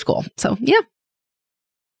preschool. So, yeah.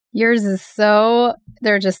 Yours is there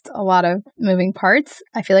are just a lot of moving parts.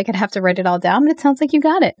 I feel like I'd have to write it all down, but it sounds like you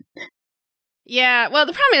got it. Yeah. Well,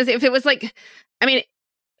 the problem is if it was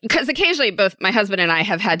because occasionally both my husband and I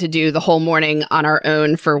have had to do the whole morning on our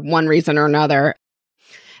own for one reason or another.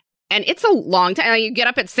 And it's a long time. You get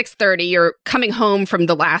up at 6:30, you're coming home from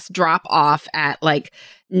the last drop off at like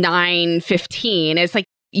 9:15. It's like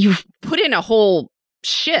you've put in a whole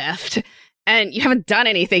shift and you haven't done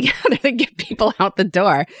anything other than get people out the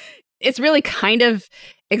door. It's really kind of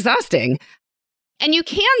exhausting. And you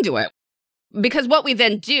can do it because what we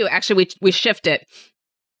then do, actually, we shift it.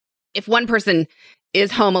 If one person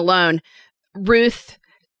is home alone, Ruth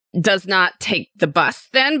does not take the bus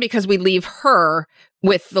then because we leave her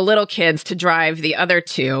with the little kids to drive the other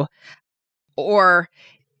two. Or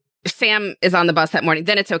if Sam is on the bus that morning,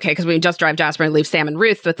 then it's okay because we just drive Jasper and leave Sam and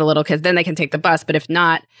Ruth with the little kids. Then they can take the bus. But if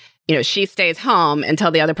not, she stays home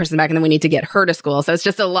until the other person's back, and then we need to get her to school. So it's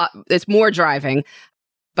just a lot. It's more driving.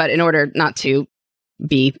 But in order not to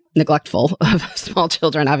be neglectful of small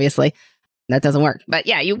children, obviously, that doesn't work. But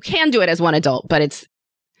yeah, you can do it as one adult, but it's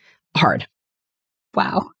hard.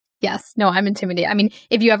 Wow. Yes. No, I'm intimidated. I mean,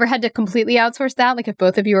 if you ever had to completely outsource that, like if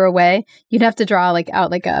both of you were away, you'd have to draw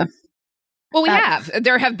out like a... Well, we have.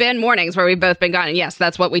 There have been mornings where we've both been gone. And yes,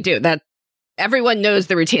 that's what we do. That everyone knows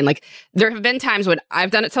the routine. Like there have been times when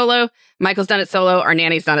I've done it solo, Michael's done it solo, our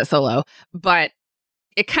nanny's done it solo. But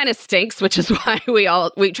it kind of stinks, which is why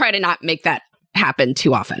we try to not make that happen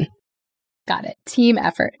too often. Got it. Team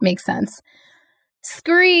effort. Makes sense.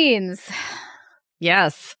 Screens.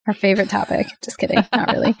 Yes. Our favorite topic. Just kidding.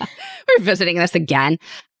 Not really. We're visiting this again.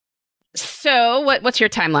 So what's your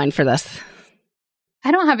timeline for this?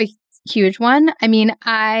 I don't have a huge one. I mean,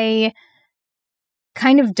 I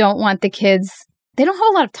kind of don't want the kids. They don't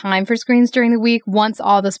have a lot of time for screens during the week once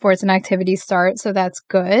all the sports and activities start. So that's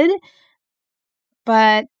good.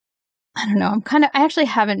 But I don't know. I actually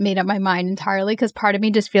haven't made up my mind entirely because part of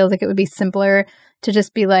me just feels like it would be simpler to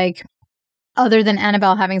just be like, other than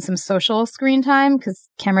Annabelle having some social screen time, because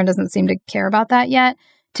Cameron doesn't seem to care about that yet,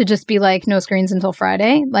 to just be like, no screens until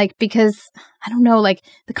Friday. Like, because I don't know, like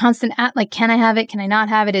the constant can I have it? Can I not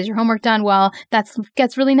have it? Is your homework done? Well, that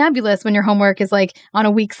gets really nebulous when your homework is like on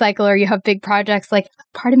a week cycle or you have big projects. Like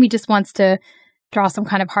part of me just wants to draw some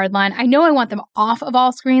kind of hard line. I know I want them off of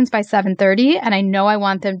all screens by 7:30, and I know I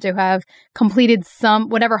want them to have completed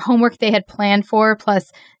whatever homework they had planned for,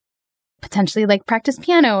 plus potentially like practice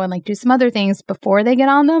piano and like do some other things before they get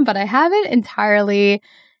on them. But I haven't entirely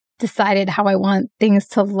decided how I want things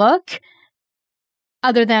to look,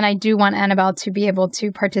 other than I do want Annabelle to be able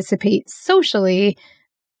to participate socially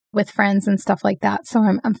with friends and stuff like that. So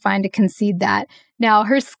I'm fine to concede that. Now,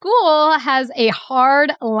 her school has a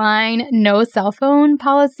hard line, no cell phone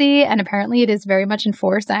policy, and apparently it is very much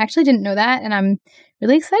enforced. I actually didn't know that, and I'm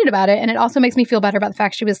really excited about it. And it also makes me feel better about the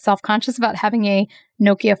fact she was self-conscious about having a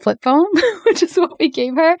Nokia flip phone, which is what we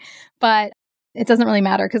gave her. But it doesn't really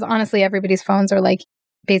matter because honestly, everybody's phones are like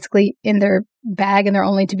basically in their bag and they're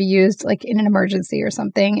only to be used like in an emergency or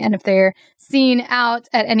something. And if they're seen out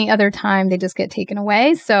at any other time, they just get taken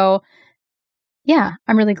away. So yeah,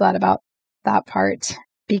 I'm really glad about that part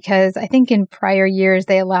because I think in prior years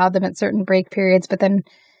they allowed them at certain break periods, but then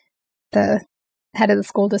the head of the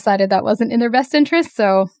school decided that wasn't in their best interest.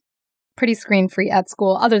 So pretty screen free at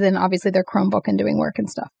school, other than obviously their Chromebook and doing work and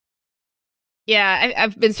stuff. Yeah,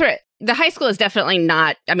 I've been the high school is definitely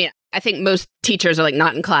not, I think most teachers are like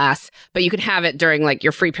not in class, but you can have it during like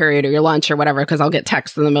your free period or your lunch or whatever, because I'll get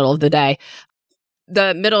texts in the middle of the day.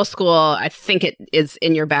 The middle school, I think it is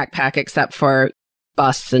in your backpack except for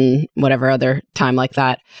bus and whatever other time like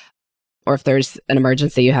that. Or if there's an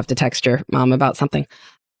emergency, you have to text your mom about something.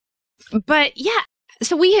 But yeah,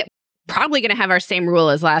 so we probably going to have our same rule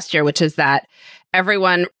as last year, which is that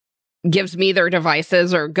everyone gives me their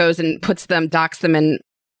devices or goes and docks them in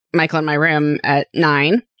Michael and my room at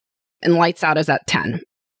 9 and lights out is at 10.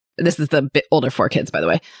 This is the bit older 4 kids, by the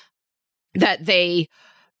way, that they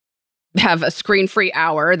have a screen-free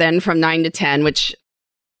hour then from 9 to 10, which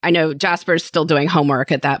I know Jasper's still doing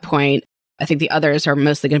homework at that point. I think the others are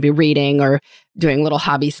mostly going to be reading or doing little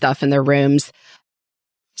hobby stuff in their rooms.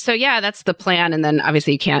 So yeah, that's the plan. And then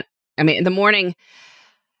obviously you can't, I mean, in the morning,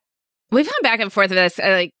 we've gone back and forth with this.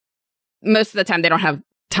 Like most of the time they don't have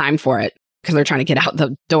time for it because they're trying to get out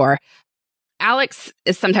the door. Alex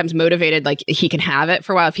is sometimes motivated, like he can have it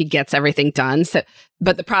for a while if he gets everything done. So,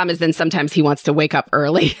 but the problem is then sometimes he wants to wake up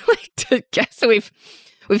early. So we've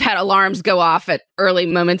had alarms go off at early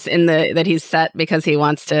moments in that he's set because he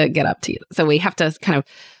wants to get up to you. So we have to kind of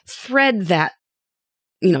thread that,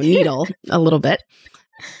 needle a little bit.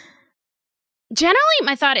 Generally,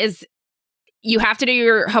 my thought is you have to do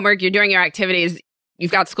your homework. You're doing your activities.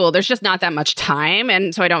 You've got school. There's just not that much time.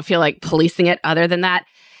 And so I don't feel like policing it other than that.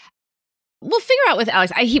 We'll figure out with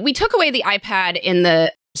Alex. We took away the iPad in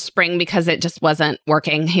the spring because it just wasn't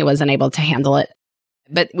working. He wasn't able to handle it.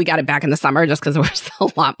 But we got it back in the summer just because there was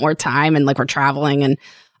a lot more time and like we're traveling and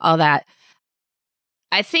all that.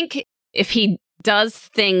 I think if he does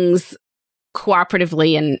things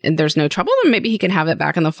cooperatively and there's no trouble, then maybe he can have it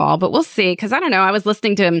back in the fall. But we'll see. Because I don't know. I was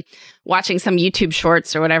listening to him watching some YouTube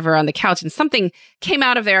shorts or whatever on the couch, and something came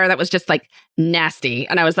out of there that was just like nasty.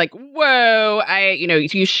 And I was like, "Whoa!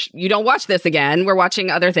 You don't watch this again. We're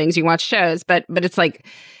watching other things. You watch shows, but it's like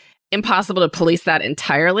impossible to police that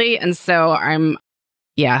entirely." And so I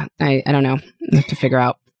don't know. I have to figure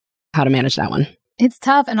out how to manage that one. It's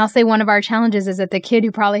tough. And I'll say one of our challenges is that the kid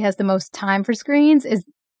who probably has the most time for screens is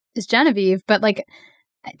Genevieve, but like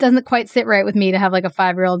it doesn't quite sit right with me to have like a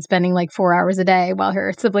 5-year-old spending like 4 hours a day while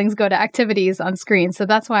her siblings go to activities on screen. So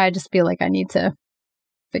that's why I just feel like I need to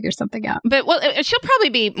figure something out. But she'll probably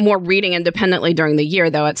be more reading independently during the year,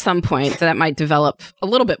 though, at some point. So that might develop a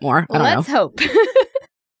little bit more. Let's hope.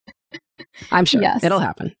 I'm sure. Yes. It'll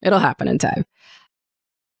happen. It'll happen in time.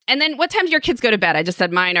 And then what time do your kids go to bed? I just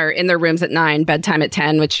said mine are in their rooms at 9, bedtime at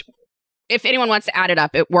 10, which if anyone wants to add it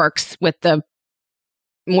up, it works with the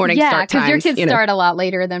morning start times. Yeah, because your kids start a lot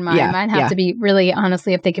later than mine. Mine have to be really,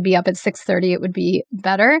 honestly, if they could be up at 6:30, it would be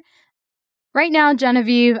better. Right now,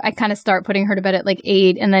 Genevieve, I kind of start putting her to bed at like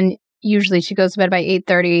 8, and then usually she goes to bed by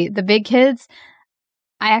 8:30. The big kids,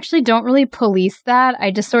 I actually don't really police that.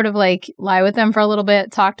 I just sort of like lie with them for a little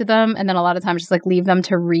bit, talk to them, and then a lot of times just like leave them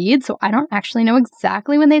to read. So I don't actually know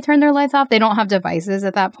exactly when they turn their lights off. They don't have devices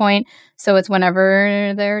at that point. So it's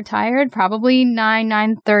whenever they're tired, probably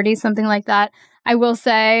 9:30, something like that. I will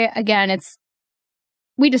say, again,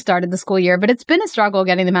 we just started the school year, but it's been a struggle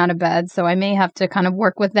getting them out of bed. So I may have to kind of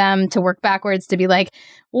work with them to work backwards to be like,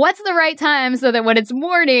 what's the right time so that when it's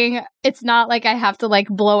morning, it's not like I have to like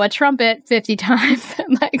blow a trumpet 50 times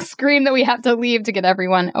and like scream that we have to leave to get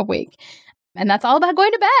everyone awake. And that's all about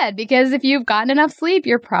going to bed, because if you've gotten enough sleep,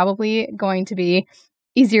 you're probably going to be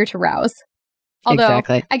easier to rouse. Although,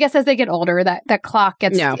 exactly. I guess as they get older, that clock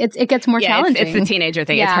gets it gets more challenging. It's the teenager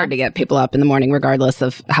thing. Yeah. It's hard to get people up in the morning, regardless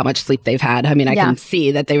of how much sleep they've had. I mean, I can see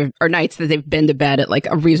that there are nights that they've been to bed at like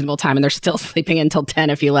a reasonable time, and they're still sleeping until 10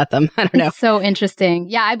 if you let them. I don't know. It's so interesting.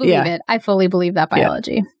 Yeah, I believe it. I fully believe that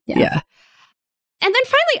biology. Yeah. And then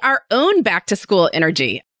finally, our own back to school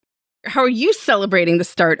energy. How are you celebrating the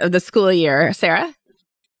start of the school year, Sarah?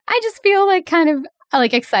 I just feel like kind of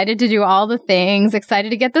like excited to do all the things,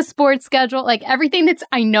 excited to get the sports schedule, like everything that's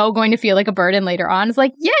I know going to feel like a burden later on is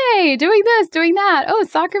like, yay, doing this, doing that. Oh,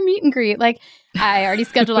 soccer meet and greet. Like I already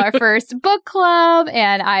scheduled our first book club,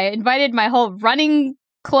 and I invited my whole running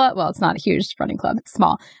club. Well, it's not a huge running club. It's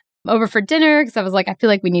small. Over for dinner because I was like, I feel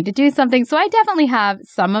like we need to do something. So I definitely have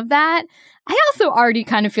some of that. I also already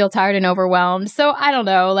kind of feel tired and overwhelmed. So I don't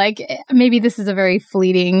know, like maybe this is a very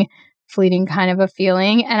fleeting kind of a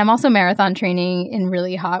feeling. And I'm also marathon training in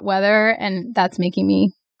really hot weather, and that's making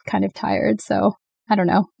me kind of tired. So I don't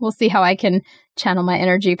know. We'll see how I can channel my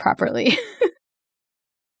energy properly.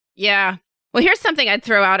 Yeah. Well, here's something I'd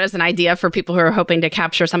throw out as an idea for people who are hoping to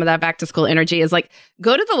capture some of that back to school energy is like,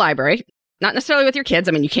 go to the library, not necessarily with your kids.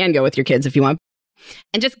 I mean, you can go with your kids if you want,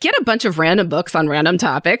 and just get a bunch of random books on random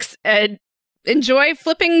topics and enjoy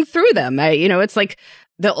flipping through them. It's like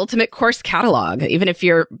the ultimate course catalog. Even if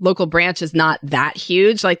your local branch is not that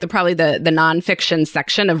huge, like probably the nonfiction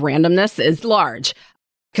section of randomness is large,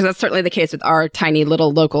 because that's certainly the case with our tiny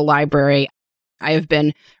little local library. I have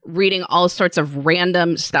been reading all sorts of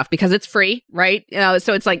random stuff because it's free, right?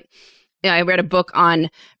 So it's like, I read a book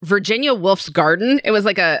on Virginia Woolf's garden. It was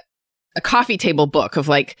like a coffee table book of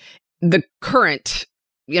like the current,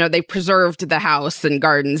 they preserved the house and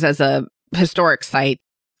gardens as a historic site.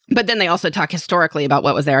 But then they also talk historically about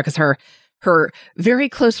what was there, because her very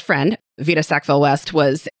close friend, Vita Sackville West,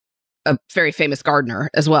 was a very famous gardener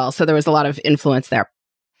as well. So there was a lot of influence there.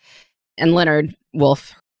 And Leonard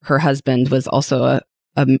Woolf, her husband, was also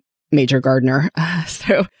a major gardener.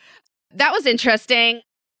 So that was interesting.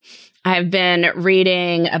 I've been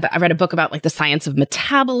reading, I read a book about like the science of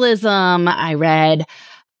metabolism. I'm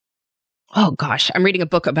reading a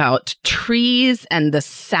book about trees and the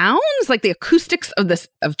sounds, like the acoustics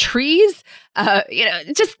of trees.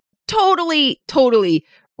 Just totally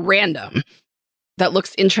random. That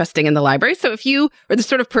looks interesting in the library. So if you are the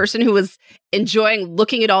sort of person who was enjoying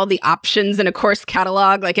looking at all the options in a course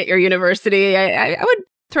catalog, like at your university, I would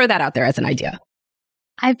throw that out there as an idea.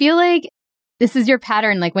 I feel like this is your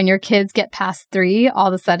pattern. Like when your kids get past 3, all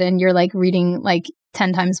of a sudden you're like reading like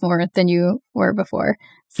 10 times more than you were before.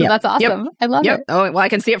 So that's awesome. I love it. Oh, well, I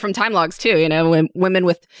can see it from time logs too. When women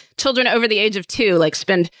with children over the age of 2 like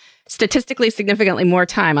spend statistically significantly more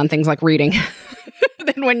time on things like reading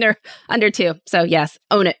than when they're under 2. So yes,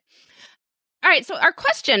 own it. All right. So our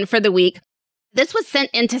question for the week, this was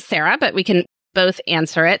sent in to Sarah, but we can both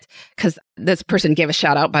answer it because this person gave a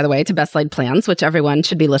shout out, by the way, to Best Laid Plans, which everyone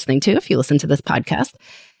should be listening to if you listen to this podcast.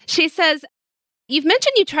 She says, you've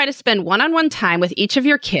mentioned you try to spend one-on-one time with each of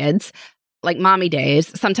your kids, like mommy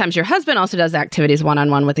days. Sometimes your husband also does activities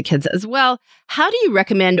one-on-one with the kids as well. How do you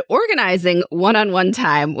recommend organizing one-on-one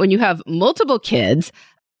time when you have multiple kids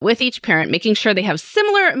with each parent, making sure they have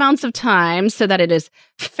similar amounts of time so that it is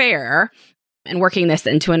fair and working this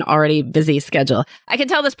into an already busy schedule? I can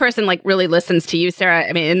tell this person like really listens to you, Sarah.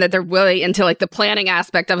 I mean, and that they're really into like the planning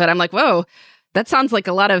aspect of it. I'm like, whoa, that sounds like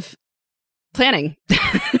a lot of planning to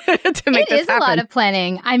make this happen. It is a lot of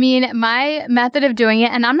planning. I mean, my method of doing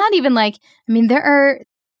it, and I'm not even like, I mean, there are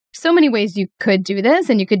so many ways you could do this,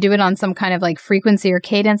 and you could do it on some kind of like frequency or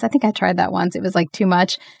cadence. I think I tried that once. It was like too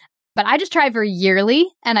much. But I just try for yearly,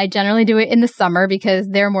 and I generally do it in the summer because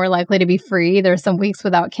they're more likely to be free. There's some weeks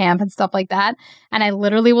without camp and stuff like that. And I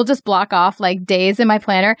literally will just block off like days in my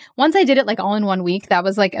planner. Once I did it like all in one week, that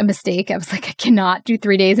was like a mistake. I was like, I cannot do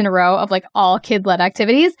 3 days in a row of like all kid-led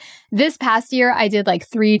activities. This past year, I did like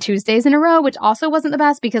 3 Tuesdays in a row, which also wasn't the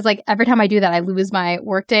best because like every time I do that, I lose my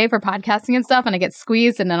work day for podcasting and stuff and I get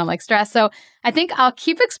squeezed and then I'm like stressed. So I think I'll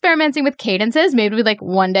keep experimenting with cadences, maybe like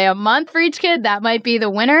 1 day a month for each kid. That might be the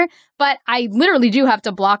winner. But I literally do have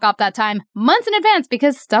to block off that time months in advance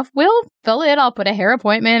because stuff will fill it. I'll put a hair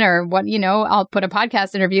appointment or I'll put a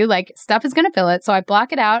podcast interview. Like stuff is going to fill it. So I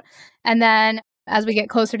block it out. And then as we get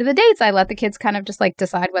closer to the dates, I let the kids kind of just like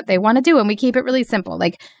decide what they want to do. And we keep it really simple.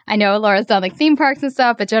 Like I know Laura's done like theme parks and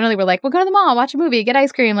stuff, but generally we're like, we'll go to the mall, watch a movie, get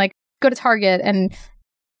ice cream, like go to Target. And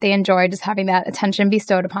they enjoy just having that attention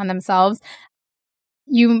bestowed upon themselves.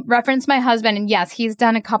 You referenced my husband, and yes, he's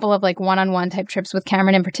done a couple of like one-on-one type trips with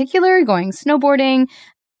Cameron in particular, going snowboarding.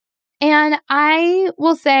 And I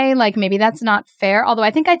will say like maybe that's not fair, although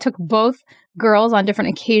I think I took both girls on different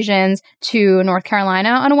occasions to North Carolina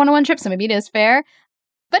on a one-on-one trip, so maybe it is fair.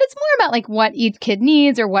 But it's more about like what each kid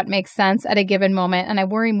needs or what makes sense at a given moment. And I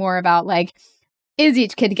worry more about like, is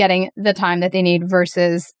each kid getting the time that they need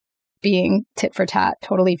versus being tit for tat,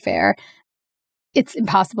 totally fair. It's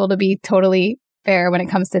impossible to be totally fair when it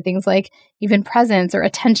comes to things like even presence or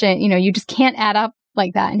attention. You just can't add up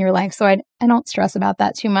like that in your life. So I don't stress about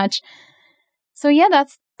that too much. So yeah,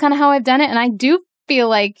 that's kind of how I've done it. And I do feel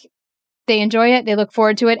like they enjoy it. They look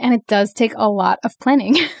forward to it. And it does take a lot of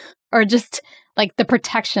planning or just like the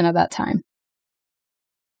protection of that time.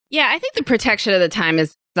 Yeah, I think the protection of the time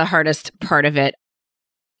is the hardest part of it.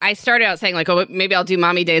 I started out saying like, oh, maybe I'll do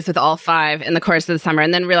mommy days with all 5 in the course of the summer,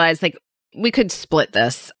 and then realized like we could split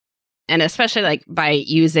this. And especially like by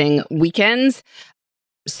using weekends.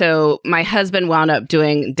 So my husband wound up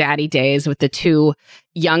doing daddy days with the 2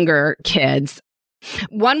 younger kids.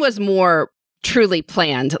 One was more truly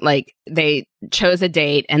planned. Like they chose a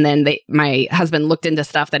date and then my husband looked into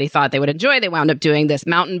stuff that he thought they would enjoy. They wound up doing this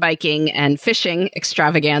mountain biking and fishing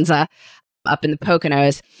extravaganza up in the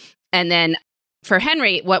Poconos. And then for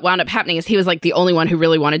Henry, what wound up happening is he was like the only one who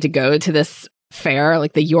really wanted to go to this fair,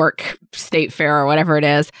 like the York State Fair or whatever it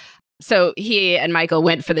is. So he and Michael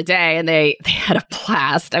went for the day and they had a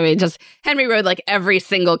blast. I mean, just Henry rode like every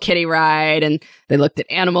single kiddie ride and they looked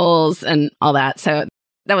at animals and all that. So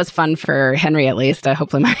that was fun for Henry, at least.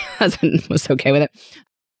 Hopefully my husband was okay with it.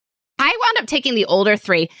 I wound up taking the older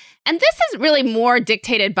 3. And this is really more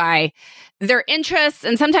dictated by their interests.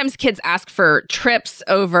 And sometimes kids ask for trips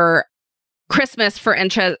over Christmas, for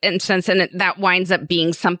instance, and that winds up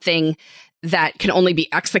being something that can only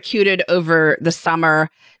be executed over the summer.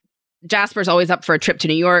 Jasper's always up for a trip to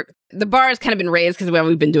New York. The bar has kind of been raised because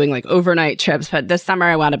we've been doing like overnight trips. But this summer,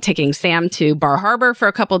 I wound up taking Sam to Bar Harbor for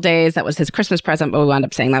a couple days. That was his Christmas present, but we wound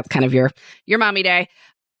up saying that's kind of your mommy day.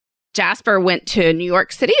 Jasper went to New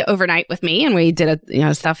York City overnight with me, and we did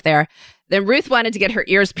stuff there. Then Ruth wanted to get her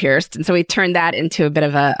ears pierced. And so we turned that into a bit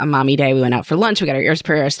of a mommy day. We went out for lunch. We got our ears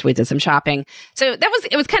pierced. We did some shopping. So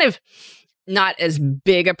it was kind of not as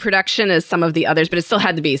big a production as some of the others, but it still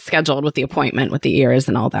had to be scheduled with the appointment with the ears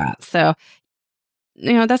and all that. So,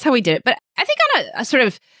 that's how we did it. But I think on a sort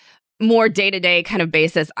of more day-to-day kind of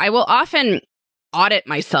basis, I will often audit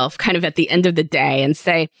myself kind of at the end of the day and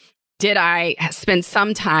say, did I spend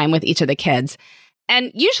some time with each of the kids?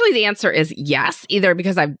 And usually the answer is yes, either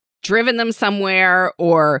because I've driven them somewhere,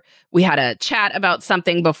 or we had a chat about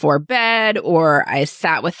something before bed, or I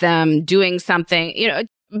sat with them doing something,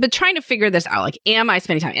 but trying to figure this out. Like, am I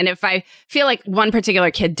spending time? And if I feel like one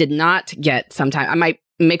particular kid did not get some time, I might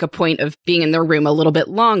make a point of being in their room a little bit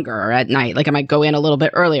longer at night. Like I might go in a little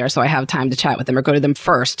bit earlier so I have time to chat with them, or go to them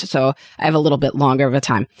first so I have a little bit longer of a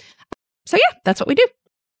time. So yeah, that's what we do.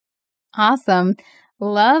 Awesome.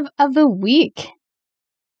 Love of the week.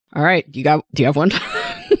 All right. Do you have one?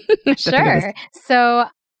 Sure. So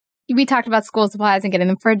we talked about school supplies and getting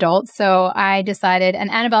them for adults. So I decided,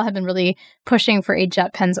 and Annabelle had been really pushing for a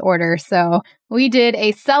Jet Pens order. So we did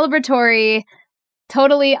a celebratory,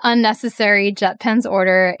 totally unnecessary Jet Pens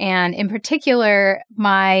order. And in particular,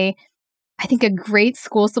 I think a great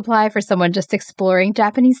school supply for someone just exploring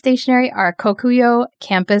Japanese stationery are Kokuyo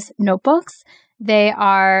campus notebooks. They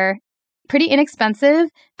are pretty inexpensive.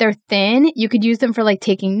 They're thin. You could use them for like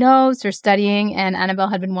taking notes or studying. And Annabelle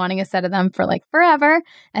had been wanting a set of them for like forever.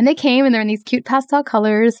 And they came, and they're in these cute pastel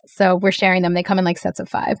colors. So we're sharing them. They come in like sets of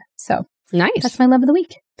 5. So nice. That's my love of the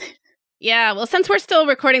week. Yeah. Well, since we're still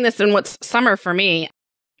recording this in what's summer for me,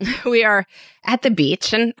 we are at the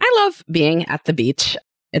beach, and I love being at the beach.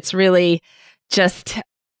 It's really just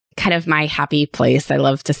kind of my happy place. I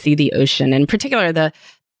love to see the ocean, in particular, the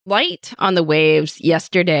light on the waves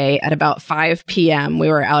yesterday at about 5 p.m. We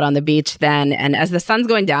were out on the beach then, and as the sun's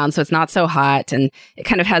going down, so it's not so hot, and it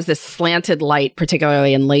kind of has this slanted light,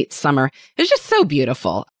 particularly in late summer. It's just so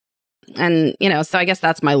beautiful. And, so I guess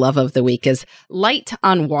that's my love of the week, is light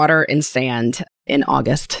on water and sand in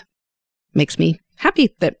August. Makes me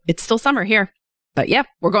happy that it's still summer here. But yeah,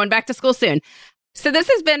 we're going back to school soon. So this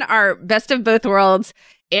has been our Best of Both Worlds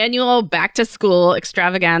annual back to school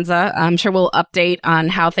extravaganza. I'm sure we'll update on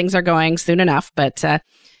how things are going soon enough. But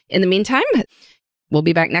in the meantime, we'll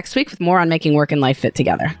be back next week with more on making work and life fit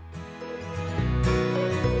together.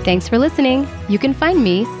 Thanks for listening. You can find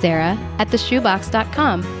me, Sarah, at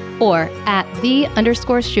theshoebox.com or at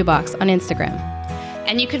 @the_shoebox on Instagram.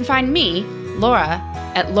 And you can find me, Laura,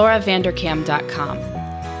 at lauravanderkam.com.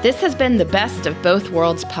 This has been the Best of Both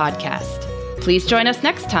Worlds podcast. Please join us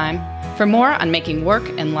next time for more on making work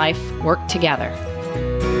and life work together.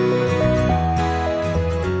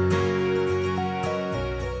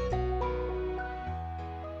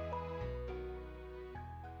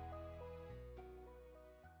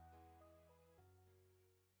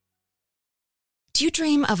 Do you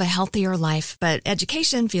dream of a healthier life, but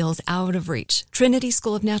education feels out of reach? Trinity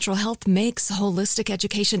School of Natural Health makes holistic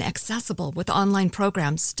education accessible with online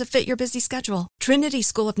programs to fit your busy schedule. Trinity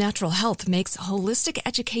School of Natural Health makes holistic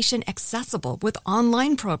education accessible with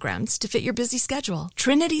online programs to fit your busy schedule.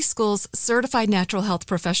 Trinity School's Certified Natural Health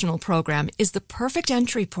Professional Program is the perfect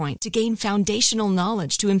entry point to gain foundational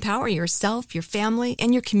knowledge to empower yourself, your family,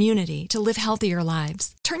 and your community to live healthier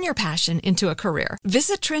lives. Turn your passion into a career.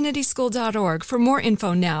 Visit trinityschool.org for more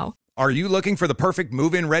info now. Are you looking for the perfect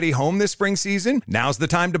move-in ready home this spring season? Now's the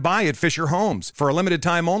time to buy at Fisher Homes. For a limited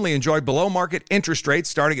time only, enjoy below-market interest rates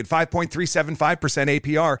starting at 5.375%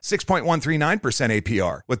 APR, 6.139%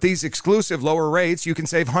 APR. With these exclusive lower rates, you can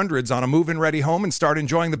save hundreds on a move-in ready home and start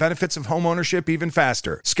enjoying the benefits of home ownership even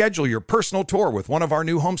faster. Schedule your personal tour with one of our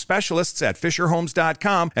new home specialists at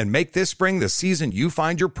FisherHomes.com and make this spring the season you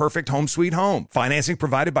find your perfect home sweet home. Financing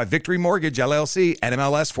provided by Victory Mortgage, LLC,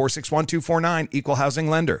 NMLS 461249, Equal Housing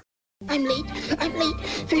Lender. I'm late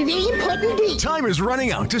for a very important date. Time is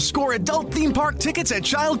running out to score adult theme park tickets at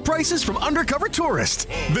child prices from Undercover Tourist.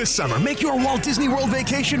 This summer, make your Walt Disney World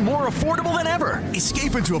vacation more affordable than ever.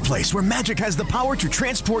 Escape into a place where magic has the power to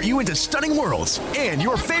transport you into stunning worlds and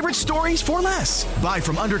your favorite stories for less. Buy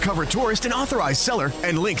from Undercover Tourist, an authorized seller,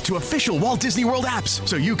 and link to official Walt Disney World apps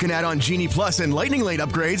so you can add on Genie Plus and Lightning Lane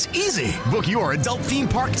upgrades easy. Book your adult theme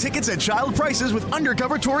park tickets at child prices with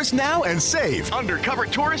Undercover Tourist now and save.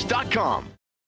 UndercoverTourist.com.